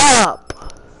 Hold up!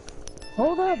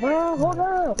 Hold up, bro. Hold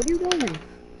up. What are you doing?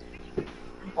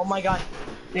 Oh my god.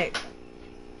 Nick.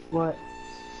 What?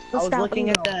 I was looking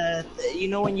at the, you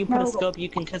know when you put a scope you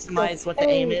can customize what the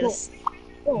aim is?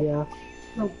 Yeah.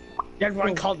 There's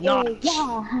one called Notch. The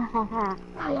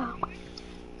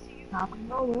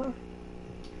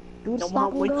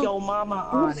one with your mama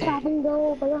on Stop it. and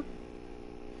go, bro.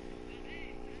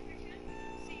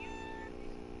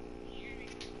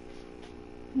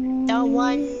 The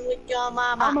one with your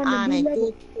mama I'm on it.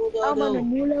 level. I'm on a Do.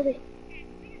 new level.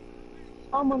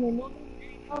 I'm on a new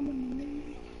level.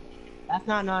 That's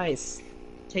not nice.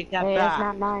 Take that Hey, back. that's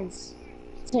not nice.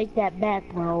 Take that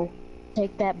back, bro.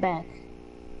 Take that back.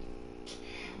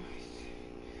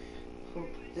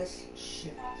 This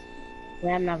shit.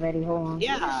 Yeah, I'm not ready. Hold on.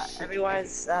 Yeah,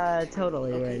 everyone's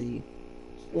totally ready.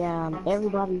 Yeah,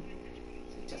 everybody.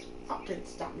 Just fucking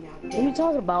stop me out. What are you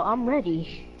talking about? I'm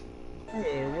ready.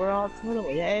 Hey, we're all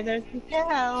totally. Hey, there's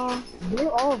Miguel. We're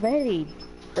all ready.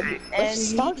 And Let's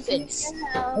start this.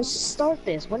 Let's start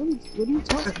this. What are you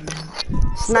talking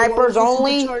about? Snipers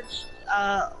only?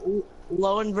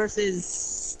 Lone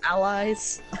versus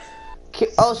allies.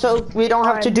 Also, we don't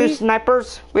have to do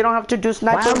snipers. We don't have to do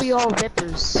snipers. Why are we all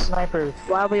rippers? Snipers.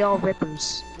 Why are we all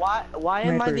rippers? Why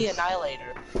am I the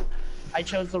annihilator? I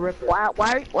chose the Ripper.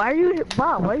 Why are you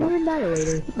Bob? Why are you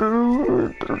annihilator?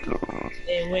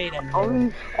 Hey, wait a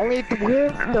minute. Only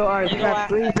there are. You got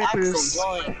 3 rippers.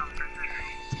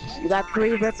 You got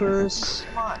 3 rippers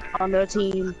on their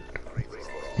team.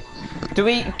 Do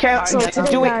we can So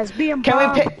today, do we guys, me and can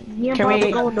Bob, we pick me and can Bob we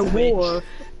are going to war.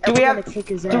 do we have kick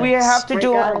his do we ass. have to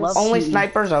do Right, guys? only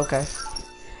snipers? Okay.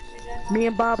 Me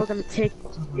and Bob are gonna kick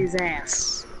his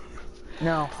ass.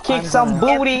 No. Kick some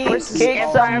booty. Kick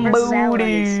some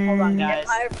booty. Hold on, guys.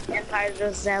 Empire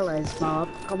versus allies, Bob.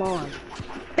 Come on.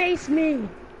 Face me.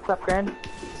 What's up, Grand?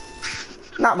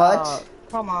 Not much.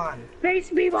 Come on.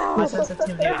 Face me, Bob. My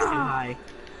sensitivity is too high.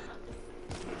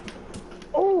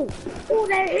 Oh,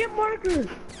 that hit marker.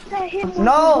 That hit marker.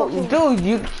 No, dude,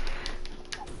 you.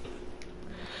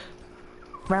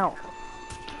 Mount.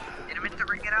 Hit him to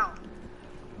bring it out.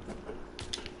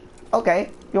 Okay.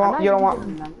 You want? You don't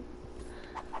want?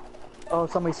 Oh,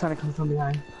 somebody's trying to come from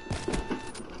behind.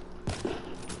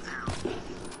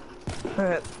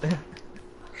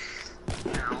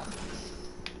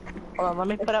 Hold on, let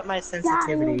me put up my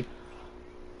sensitivity.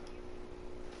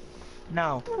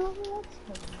 No.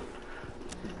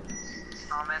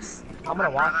 Thomas. I'm gonna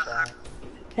watch that.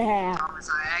 Thomas,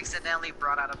 I accidentally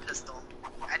brought out a pistol.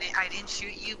 I didn't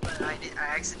shoot you, but I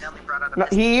accidentally brought out a No,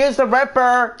 pistol. he is the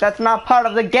Ripper. That's not part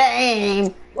of the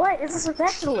game. What? It's a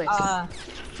specialist.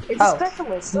 It's Oh. a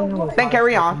specialist. So what? Then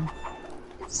carry on.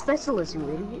 Specialist, you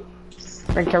idiot.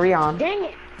 Then carry on. Dang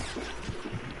it.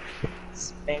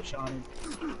 Space on.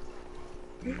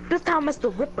 This time it's the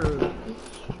Ripper.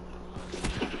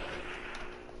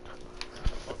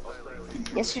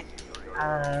 Yes.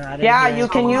 Yeah, you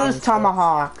can use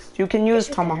tomahawks. You can use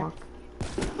tomahawk.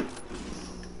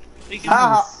 We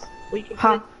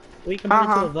can put it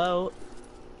to a vote.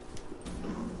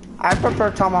 I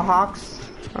prefer tomahawks.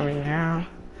 I mean, yeah.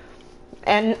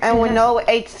 And with no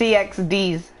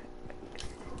HCXDs.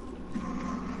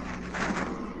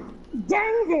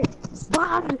 Dang it!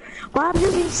 Bob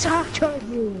using shock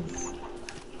charges.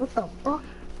 What the fuck?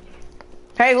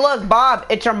 Hey, look, Bob,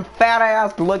 it's your fat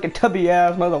ass looking tubby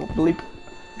ass motherfucker.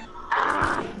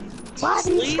 Bob,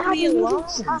 Leave me alone.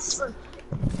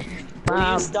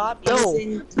 Will you stop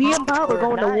using me and Bob are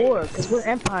going to war because we're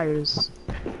empires.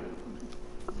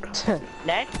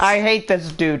 Next. I hate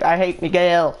this dude. I hate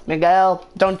Miguel. Miguel,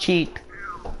 don't cheat.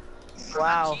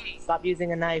 Wow. Stop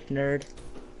using a knife, nerd.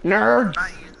 Nerd.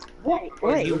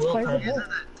 Wait, You will play the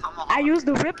I used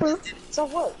the Ripper. So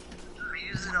what? I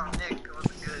used it on Nick. It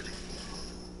wasn't good.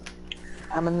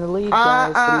 I'm in the lead,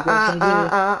 guys. What are you guys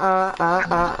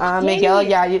gonna do? Miguel,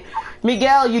 yeah,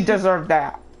 Miguel, you deserve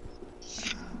that.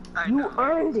 You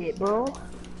earned it, bro.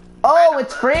 Oh,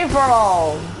 it's free for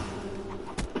all.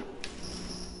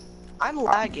 I'm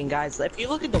lagging, guys. If you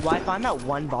look at the Wi-Fi, I'm at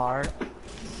 1 bar.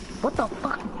 What the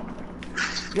fuck?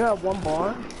 You're at 1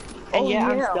 bar? And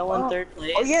I'm still in 3rd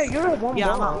place. Oh yeah, you're at 1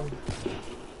 bar.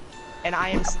 And I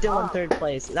am still in 3rd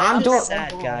place. That's just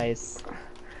sad, guys.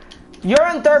 You're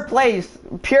in 3rd place.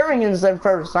 Puring is in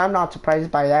 1st. I'm not surprised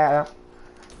by that.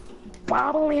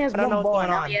 Bob only has 1 bar.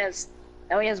 Now he has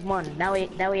 1. Now he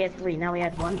has 3. Now he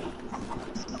has 1.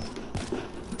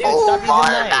 Dude, stop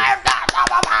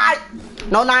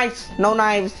No knives. No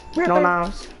knives. Ripper. No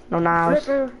knives. No knives.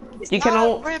 Ripper. You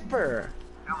can Ripper.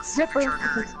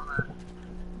 Ripper.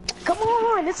 Come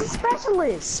on, it's a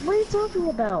specialist. What are you talking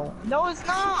about? No, it's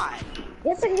not.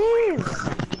 Yes, it is.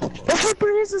 The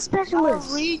Ripper is a specialist.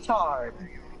 You're a retard.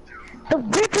 The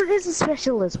Ripper is a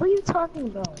specialist. What are you talking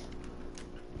about?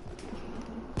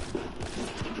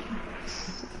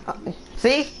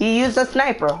 See, he used a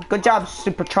sniper. Good job,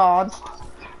 supercharged.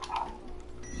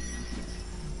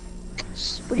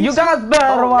 You guys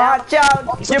better watch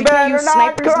out. So you better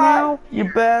not cry. Now? You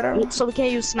better. So we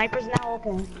can't use snipers now?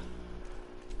 Okay.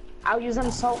 I'll use an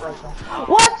assault rifle.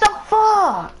 What the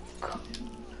fuck?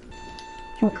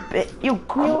 You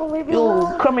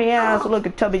crummy ass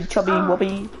looking chubby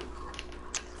wubby.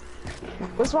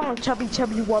 What's wrong with chubby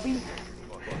wubby?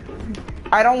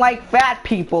 I don't like fat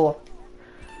people.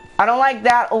 I don't like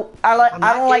that.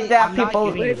 I don't like that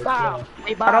people. Hey Bob,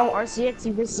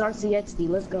 RCXD versus RCXD.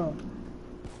 Let's go.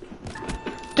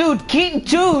 Dude,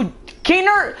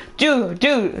 Keener,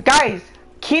 dude, guys,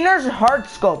 Keener's hard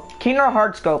scoped. Keener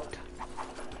hard scoped.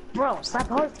 Bro, stop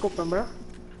hard scoping, bro.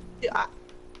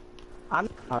 I'm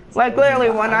like literally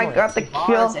when I got the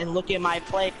kill. And look at my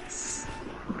plates.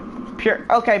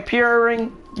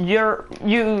 Puring. You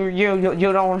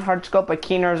don't hard scope, but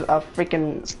Keener's a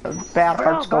freaking bad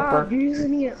hard scoper. You're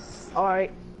using it. All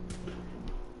right.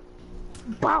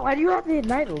 Wow, why do you have the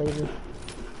igniter laser?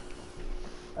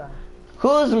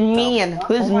 Who's mean?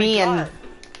 Who's mean?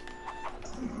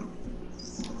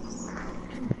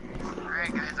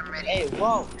 Alright guys, I'm ready. Hey,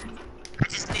 whoa. I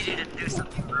just needed to do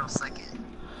something real second.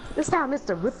 This time,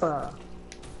 Mr. Ripper.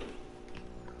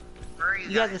 Where are you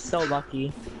guys? You guys are so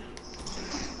lucky.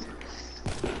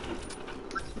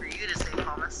 Looking for you to say,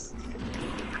 Thomas.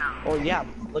 Oh yeah,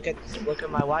 look at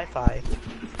my Wi-Fi.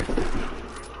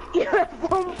 You're at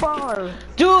 1 bar.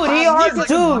 Dude,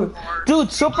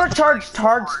 dude, supercharged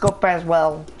hard scope as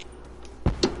well.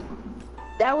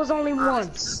 That was only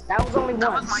once. That was only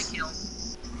that once. was my kill.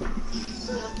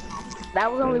 That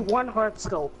was only 1 hard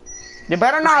scope. You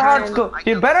better not hard scope.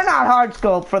 You better not hard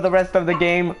scope for the rest of the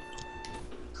game.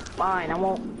 Fine, I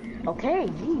won't. Okay,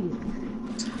 geez.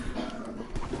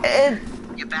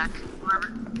 Get back.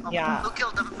 Whoever. Oh, Yeah. Who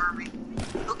killed them for me?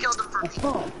 Who killed them for me?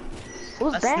 Oh.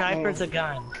 Who's A that sniper's man? a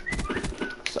gun.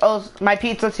 Oh, my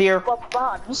pizza's here. But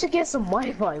Bob, you should get some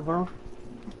Wi-Fi, bro.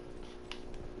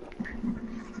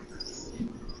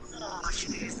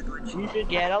 You should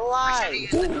get a light.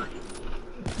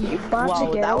 You about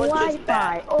to get a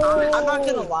Wi-Fi. Oh. I'm not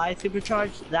gonna lie,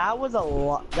 Supercharged. That was a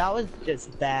lot. That was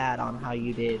just bad on how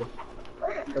you did.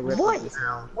 What?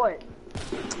 What?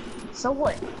 So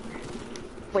what?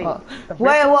 Wait.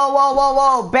 Wait,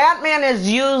 whoa! Batman is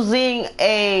using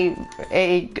a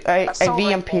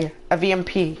VMP. A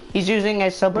VMP. He's using a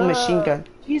submachine gun.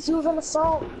 He's using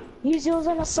assault. He's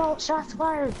using assault. Shots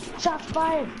fired. Shots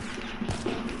fired.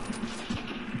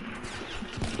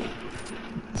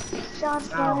 Shots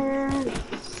fired.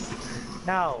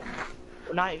 No,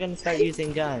 we're not gonna start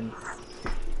using guns.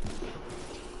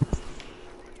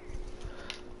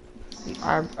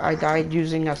 I died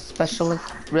using a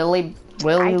specialist. Really?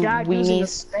 Will I died using a weenies.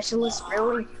 specialist,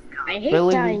 really? I hate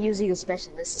Really? dying using a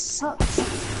specialist. It sucks.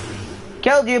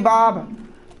 Killed you, Bob.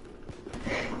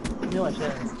 No, I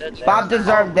shouldn't have stood there. Bob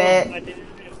deserved it.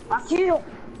 Fuck you.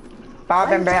 Bob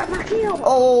Why and you Bat. talking about you?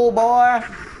 Oh boy.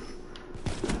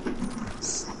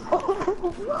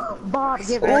 Bob,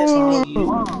 give it Ooh. to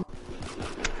me.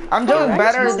 I'm doing Right?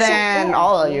 better You're so than bad.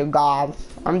 all of you guys.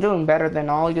 I'm doing better than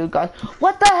all you guys.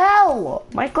 What the hell?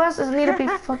 My glasses need to be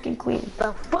fucking clean.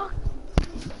 The fuck?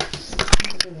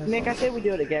 Nick, I say we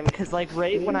do it again because, like,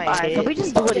 right when I Alright, hit, can we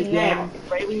just do it again?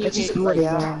 right when you Let's hit just do it like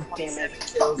again. 27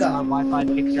 kills and my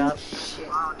Wi-Fi picks up.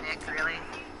 Wow, Nick, really?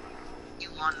 You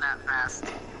won that fast.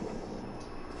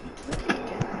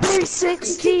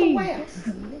 360!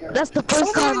 That's the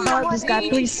first time Bob just got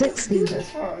 360.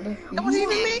 That wasn't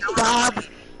even me.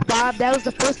 Bob, that was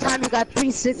the first time you got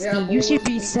 360. You should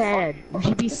be sad. You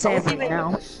should be sad right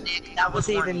now. Nick, That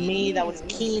wasn't even me. That was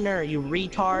Keener, you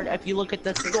retard. If you look at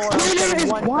the score, I'm Keener saying is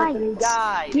one white. person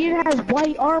died. Keener has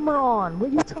white armor on.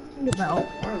 What are you talking about?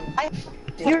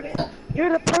 You're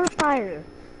the Purfire.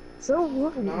 So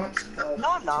what? No,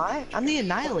 I'm not. I'm the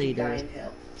Annihilator.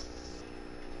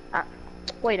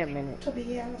 Wait a minute.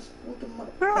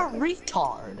 You're a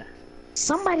retard.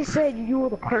 Somebody said you were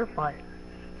the Purfire.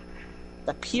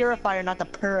 The Purifier, not the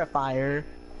Purifier.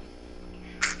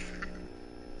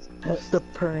 The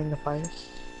Purringifier.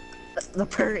 The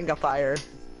Purringifier.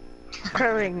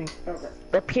 Purring.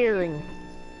 The peering.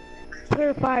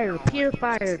 Purifier.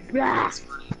 Purifier. Blah.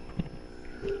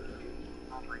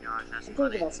 Oh my gosh, that's I'm funny.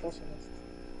 thinking about specialist.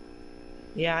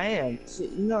 Yeah, I am. You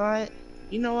know what?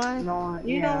 You know what? No,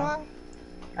 You know what?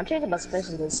 I'm thinking about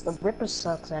specialist. The Ripper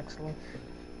sucks, actually.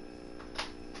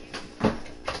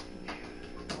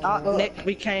 Nick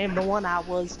became the one I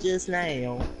was just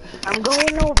now. I'm going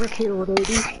overkill,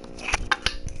 baby.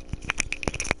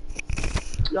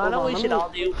 I know we should all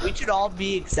do. We should all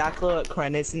be exactly like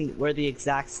Krennis and wear the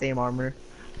exact same armor.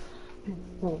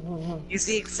 Use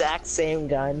the exact same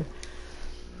gun.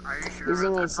 Are you sure Using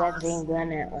the about exact that, same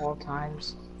gun at all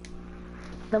times.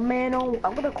 The man, I'm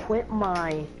gonna quit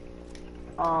my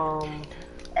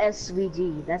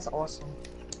SVG. That's awesome.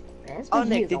 Man, Oh, SVG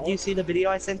Nick, is did you see the video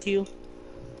I sent you?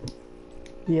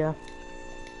 Yeah.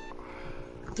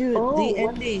 Dude, Oh, the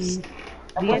what ending. is- The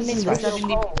what ending is was special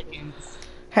 70 called? seconds.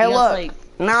 Hey, He has, look. like,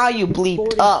 Now you 40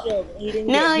 bleeped up. kills, and he didn't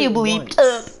Now get you hit bleeped once.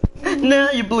 up. Now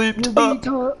you bleeped up.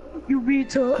 Retard. You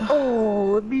retard.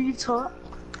 Oh, retard.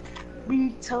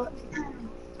 Retard.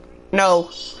 No.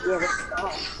 Yeah, let's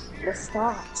start. Let's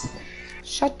start.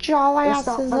 Shut y'all Let's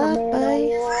start asses for the up, man boy. on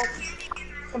wall.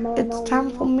 The man It's on time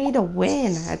wall. for me to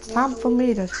win. It's time for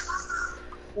me to.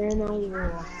 Man on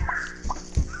wall.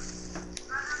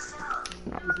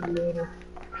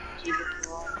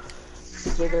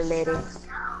 Jiggle lady.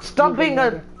 Stop being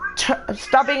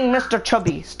Mr.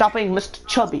 Chubby. Stopping Mr.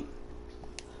 Chubby.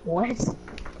 What?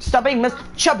 Stopping Mr.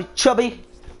 Chubby. Chubby.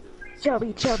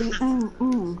 Chubby, chubby,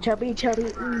 chubby, chubby,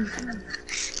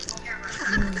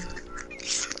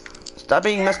 Stop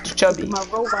being Mr. Chubby. Look at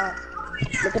my robot.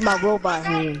 Look at my robot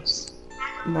hands.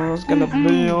 Tomorrow's gonna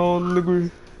be on the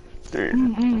green.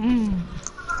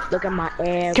 Look at my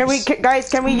abs. Can we, guys?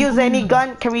 Can we use any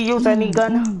gun? Can we use any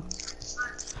gun?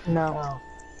 No.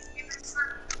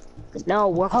 No,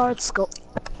 we're hard scoping.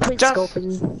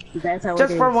 That's how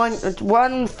Just it for is.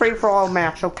 one free for all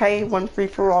match, okay? One free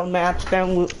for all match.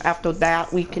 Then after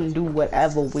that, we can do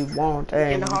whatever we want.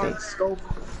 And And hard scope.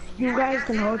 You guys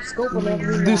can hard scope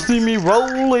whenever you they want. see me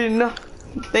rolling.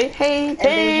 They hate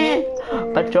it.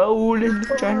 Patrolling,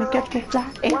 trying to catch me fly.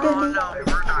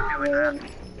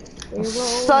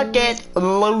 Suck it,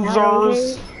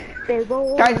 losers.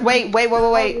 Guys, wait.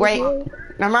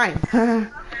 Never mind.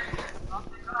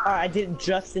 I did it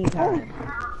just in time.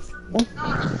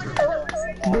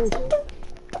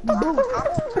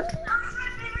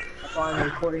 I'm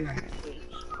recording on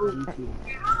YouTube.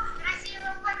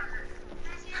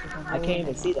 I can't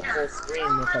even see the full screen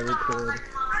if I record.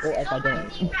 Or if I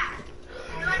don't.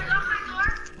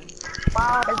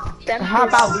 How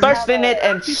about bursting it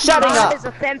and shutting up? is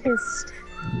a tempest.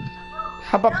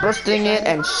 How about bursting it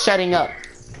and shutting up?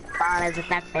 Bob is a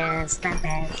tempest.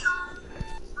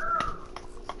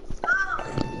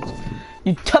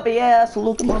 You tubby ass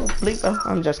little mother bleeper.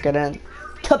 I'm just kidding.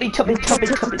 Tubby. Toy.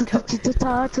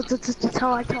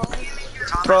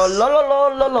 Throw la la la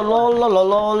la la la la la la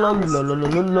la la la la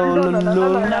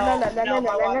la. No,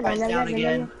 my Wi-Fi's down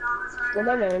again.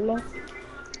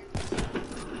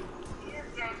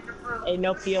 Hey,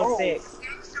 no PO6.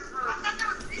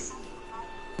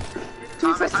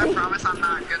 Thomas, I promise I'm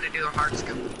not gonna do a hard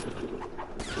scope.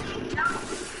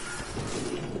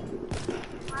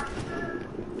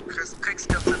 Quick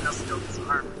skills and no handheld scopes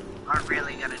are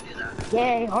really gonna do that.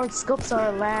 Yay, hard scopes are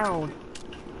allowed.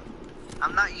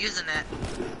 I'm not using it.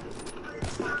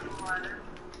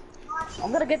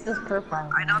 I'm gonna get this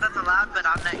profile. I know that's allowed, but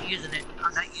I'm not using it.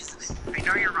 I'm not using it. I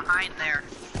know you're behind there.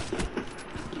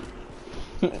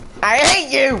 I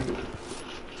hate you!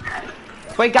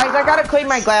 Wait, guys, I gotta clean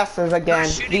my glasses again.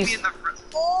 These...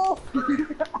 Oh!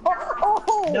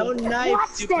 No knife, Watch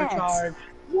supercharged.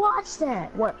 That. Watch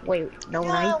that. What? Wait, no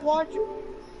knife? Watch.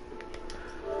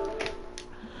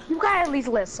 You gotta at least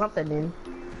let something in.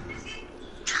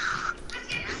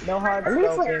 No hard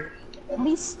At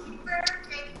least.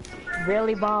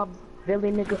 Really, Bob?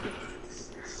 Really, nigga?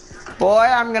 Boy,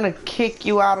 I'm gonna kick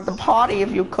you out of the party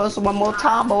if you cuss one more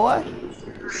time, boy.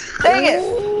 Dang it!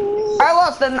 I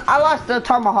lost the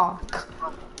tomahawk.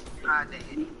 Ah,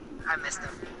 dang it. I missed him.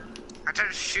 I tried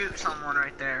to shoot someone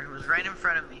right there who was right in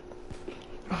front of me.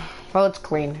 Well, it's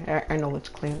clean. I know it's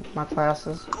clean. My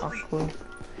glasses are clean.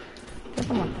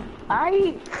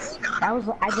 I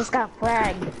just got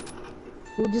fragged.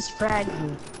 Who just fragged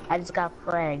me? I just got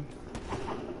fragged.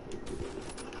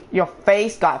 Your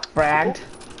face got fragged.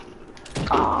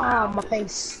 Oh, my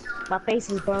face. My face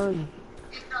is burned.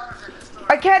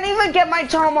 I can't even get my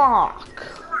tomahawk.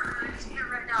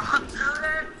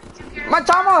 My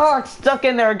tomahawk's stuck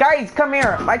in there. Guys, come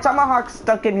here. My tomahawk's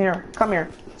stuck in here. Come here.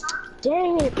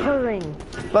 Dang it, purring.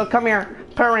 Look, come here.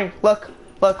 Purring. Look.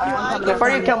 Before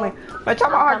you kill me. My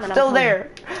tomahawk's still there.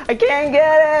 I can't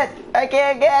get it. I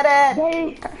can't get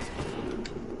it.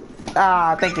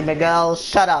 Ah, thank you, Miguel.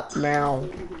 Shut up, now.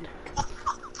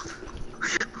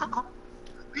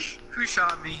 Who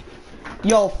shot me?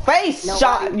 Your face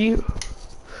shot you.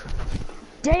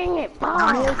 Dang it,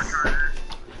 Bob.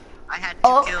 I had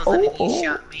 2 kills and then he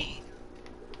shot me.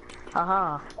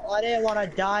 I didn't want to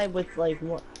die with like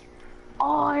what?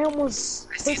 Oh, I almost.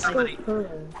 I see somebody.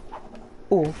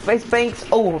 Oh, face banks.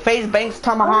 Oh, face banks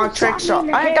tomahawk trick shot.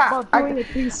 I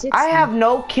have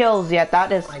no kills yet.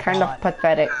 That is kind of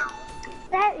pathetic.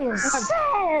 That is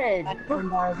sad.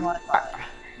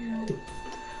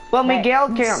 Well, Miguel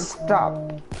can't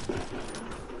stop.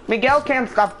 Miguel can't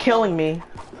stop killing me.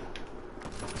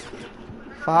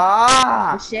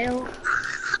 Fuck. Michelle.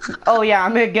 Oh yeah,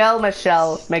 Miguel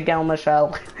Michelle.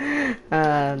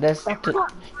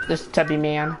 This tubby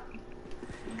man.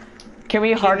 Can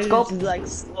we hard scope? He like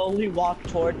slowly walked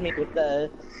toward me with the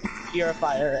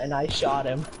purifier, and I shot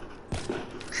him.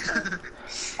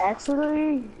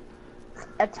 Actually,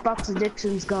 Xbox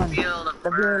Addiction's gone. Feel the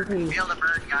burn. Feel the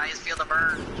burn, guys. Feel the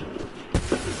burn.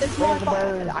 It's my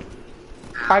bird.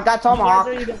 I got tomahawk.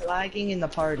 You guys are even lagging in the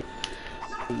party.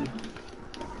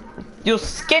 You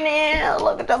skinny.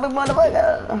 Look at that big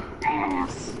motherfucker.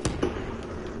 Ass.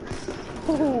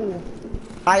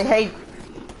 I hate.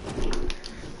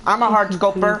 I'm a hard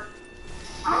scoper.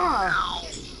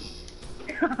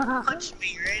 Punch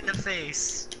me right in the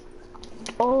face.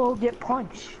 Oh, get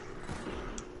punched.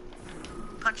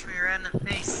 Punch me right in the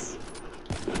face.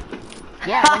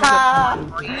 Yeah,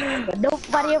 but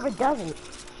nobody ever does it.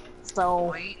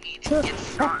 So,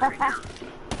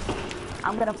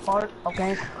 I'm gonna fart,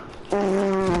 okay?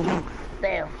 Damn.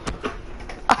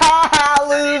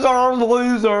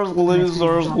 Losers.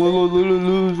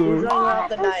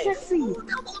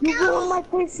 You ruined my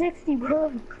 360,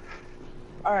 bro.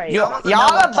 Alright. Y'all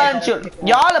a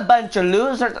bunch of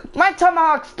losers. My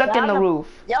tomahawk's stuck in the roof.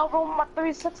 Y'all ruined my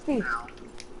 360.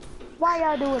 Why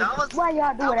y'all doing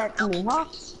that to me, huh?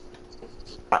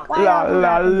 La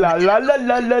la la la la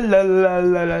la la la la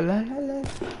la la.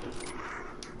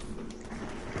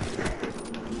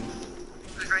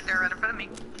 Who's right there right in front of me?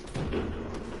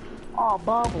 Oh,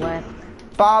 Bob left.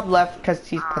 Bob left because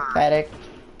he's pathetic.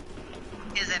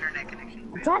 His internet connection.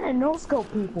 I'm trying to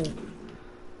no-scope people. You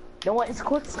know what? It's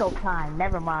quick scope time.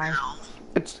 Never mind.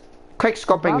 It's quick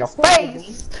scoping your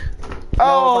face.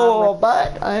 Oh,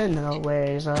 but in the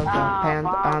ways of the pen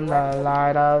on the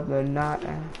light of the night.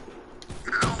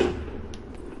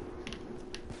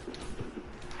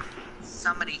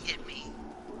 Somebody hit me.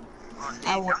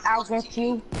 I'll get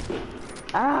you.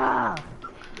 Ah.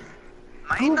 Am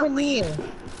I in the lead?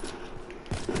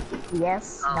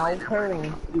 Yes. No,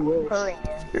 purring. Purring.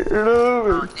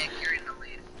 Oh, Nick, you're in the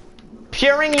lead.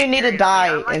 Puring, you need to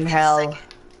die in hell.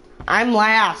 I'm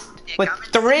last with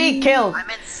 3 kills. I'm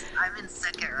in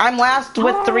second. Right? I'm last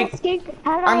with 3.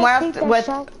 I'm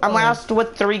last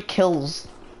with 3 kills.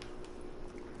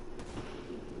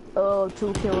 Oh,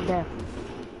 2 kill death.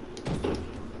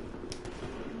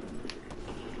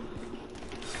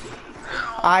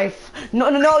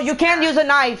 No, you can't use a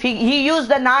knife. He used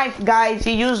the knife, guys.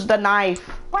 He used the knife.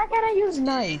 Why can't I use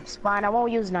knives? Fine, I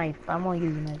won't use knife. I won't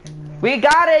use knife anymore. We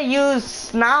gotta use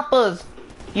snappers.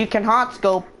 You can hot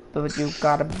scope, but you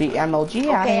gotta be MLG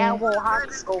at Okay, I it. will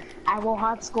hot scope. I will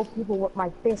hot scope people with my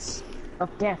fist of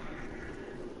death.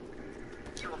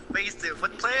 You will face it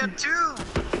with plan 2.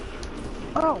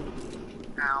 Oh,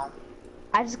 Ow.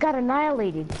 I just got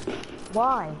annihilated.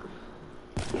 Why?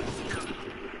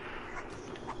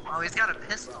 Oh, he's got a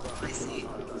pistol. I see.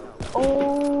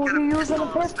 Oh, Got a you're using a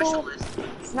pistol, pistol. specialist.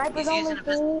 Snipers He's only, using a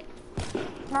pistol. fool.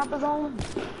 Snipers only.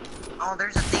 Oh,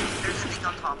 there's a thing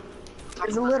on top.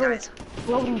 There's a little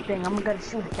floating thing. I'm gonna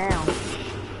shoot it down.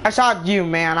 I shot you,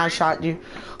 man. I shot you.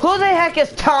 Who the heck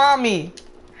is Tommy?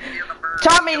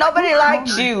 Tommy, nobody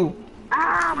likes you.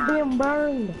 Ah, I'm being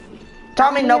burned.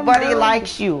 Tommy, nobody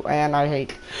likes you, and I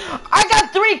hate. I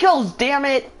got 3 kills. Damn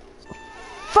it!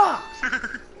 Fuck!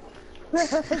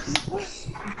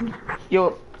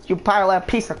 you pile of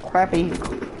piece of crappy.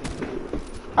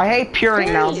 I hate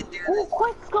puring now. Who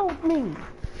quick scoped me?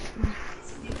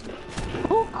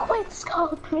 Who quick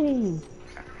scoped me?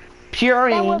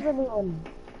 Puring. That wasn't even.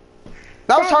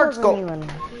 That was hard wasn't scope. even.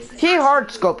 He hard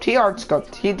scoped. He hard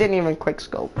scoped. He didn't even quick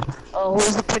scope. Oh,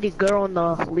 who's the pretty girl in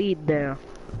the lead there?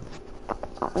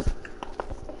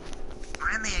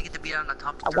 Finally, I get to be on the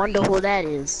top 3. I wonder who that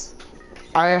is.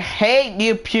 I hate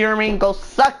you, Puring. Go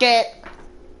suck it.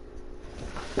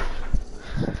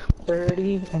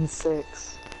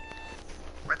 30-6.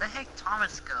 Where the heck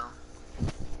Thomas go?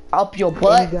 Up your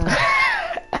butt.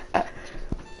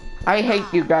 I hate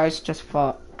you guys. Just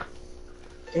fuck.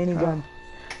 Any gun.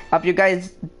 Hope you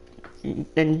guys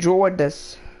enjoyed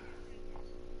this.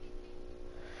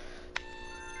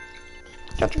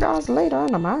 Catch you guys later,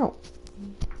 and I'm out.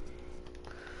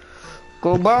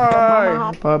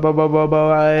 Goodbye. Bye bye bye bye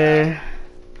bye.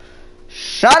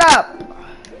 Shut up.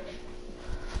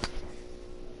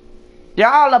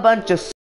 Y'all a bunch of